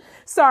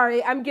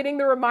sorry, I'm getting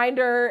the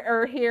reminder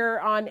or here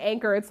on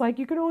Anchor, it's like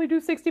you can only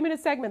do 60-minute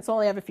segments, so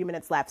only have a few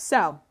minutes left.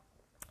 So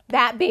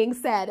that being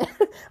said,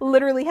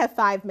 literally have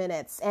 5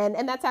 minutes, and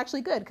that's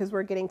actually good because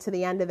we're getting to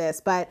the end of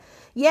this. But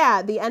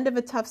yeah, the end of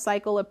a tough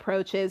cycle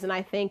approaches, and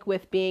I think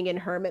with being in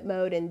hermit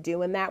mode and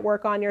doing that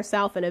work on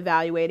yourself and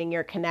evaluating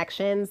your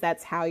connections,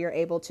 that's how you're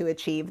able to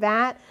achieve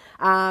that.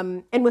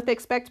 And with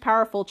expect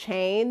powerful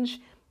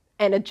change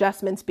and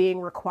adjustments being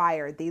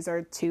required. These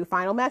are 2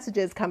 final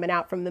messages coming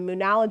out from the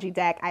Moonology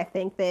deck. I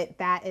think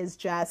that is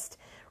just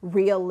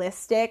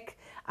realistic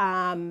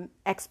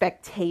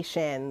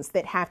expectations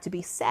that have to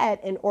be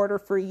set in order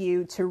for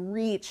you to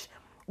reach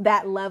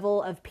that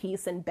level of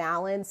peace and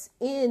balance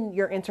in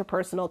your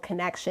interpersonal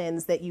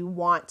connections that you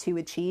want to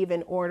achieve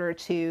in order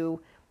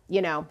to,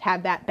 you know,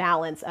 have that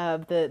balance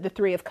of the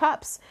 3 of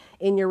Cups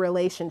in your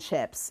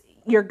relationships.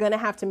 You're going to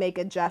have to make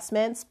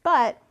adjustments,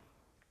 but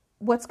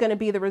what's going to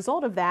be the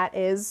result of that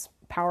is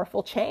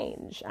powerful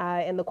change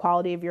in the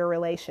quality of your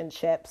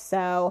relationship.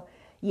 So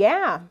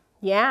yeah.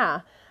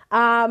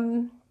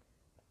 I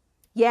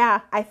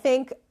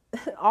think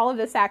all of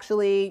this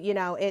actually, you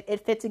know,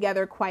 it fit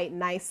together quite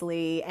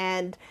nicely.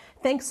 And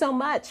thanks so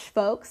much,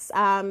 folks,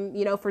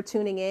 you know, for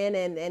tuning in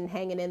and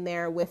hanging in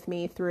there with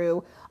me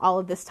through all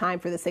of this time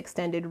for this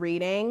extended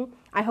reading.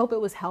 I hope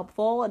it was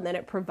helpful and then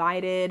it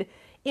provided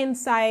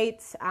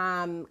insight,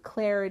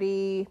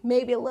 clarity,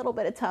 maybe a little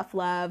bit of tough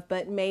love,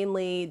 but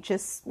mainly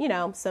just, you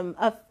know, some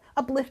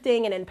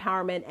uplifting and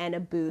empowerment and a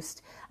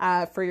boost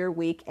for your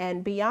week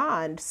and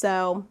beyond.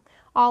 So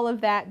all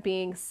of that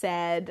being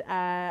said,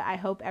 I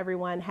hope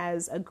everyone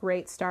has a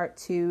great start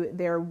to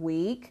their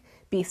week.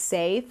 Be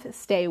safe,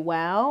 stay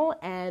well,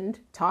 and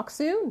talk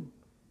soon.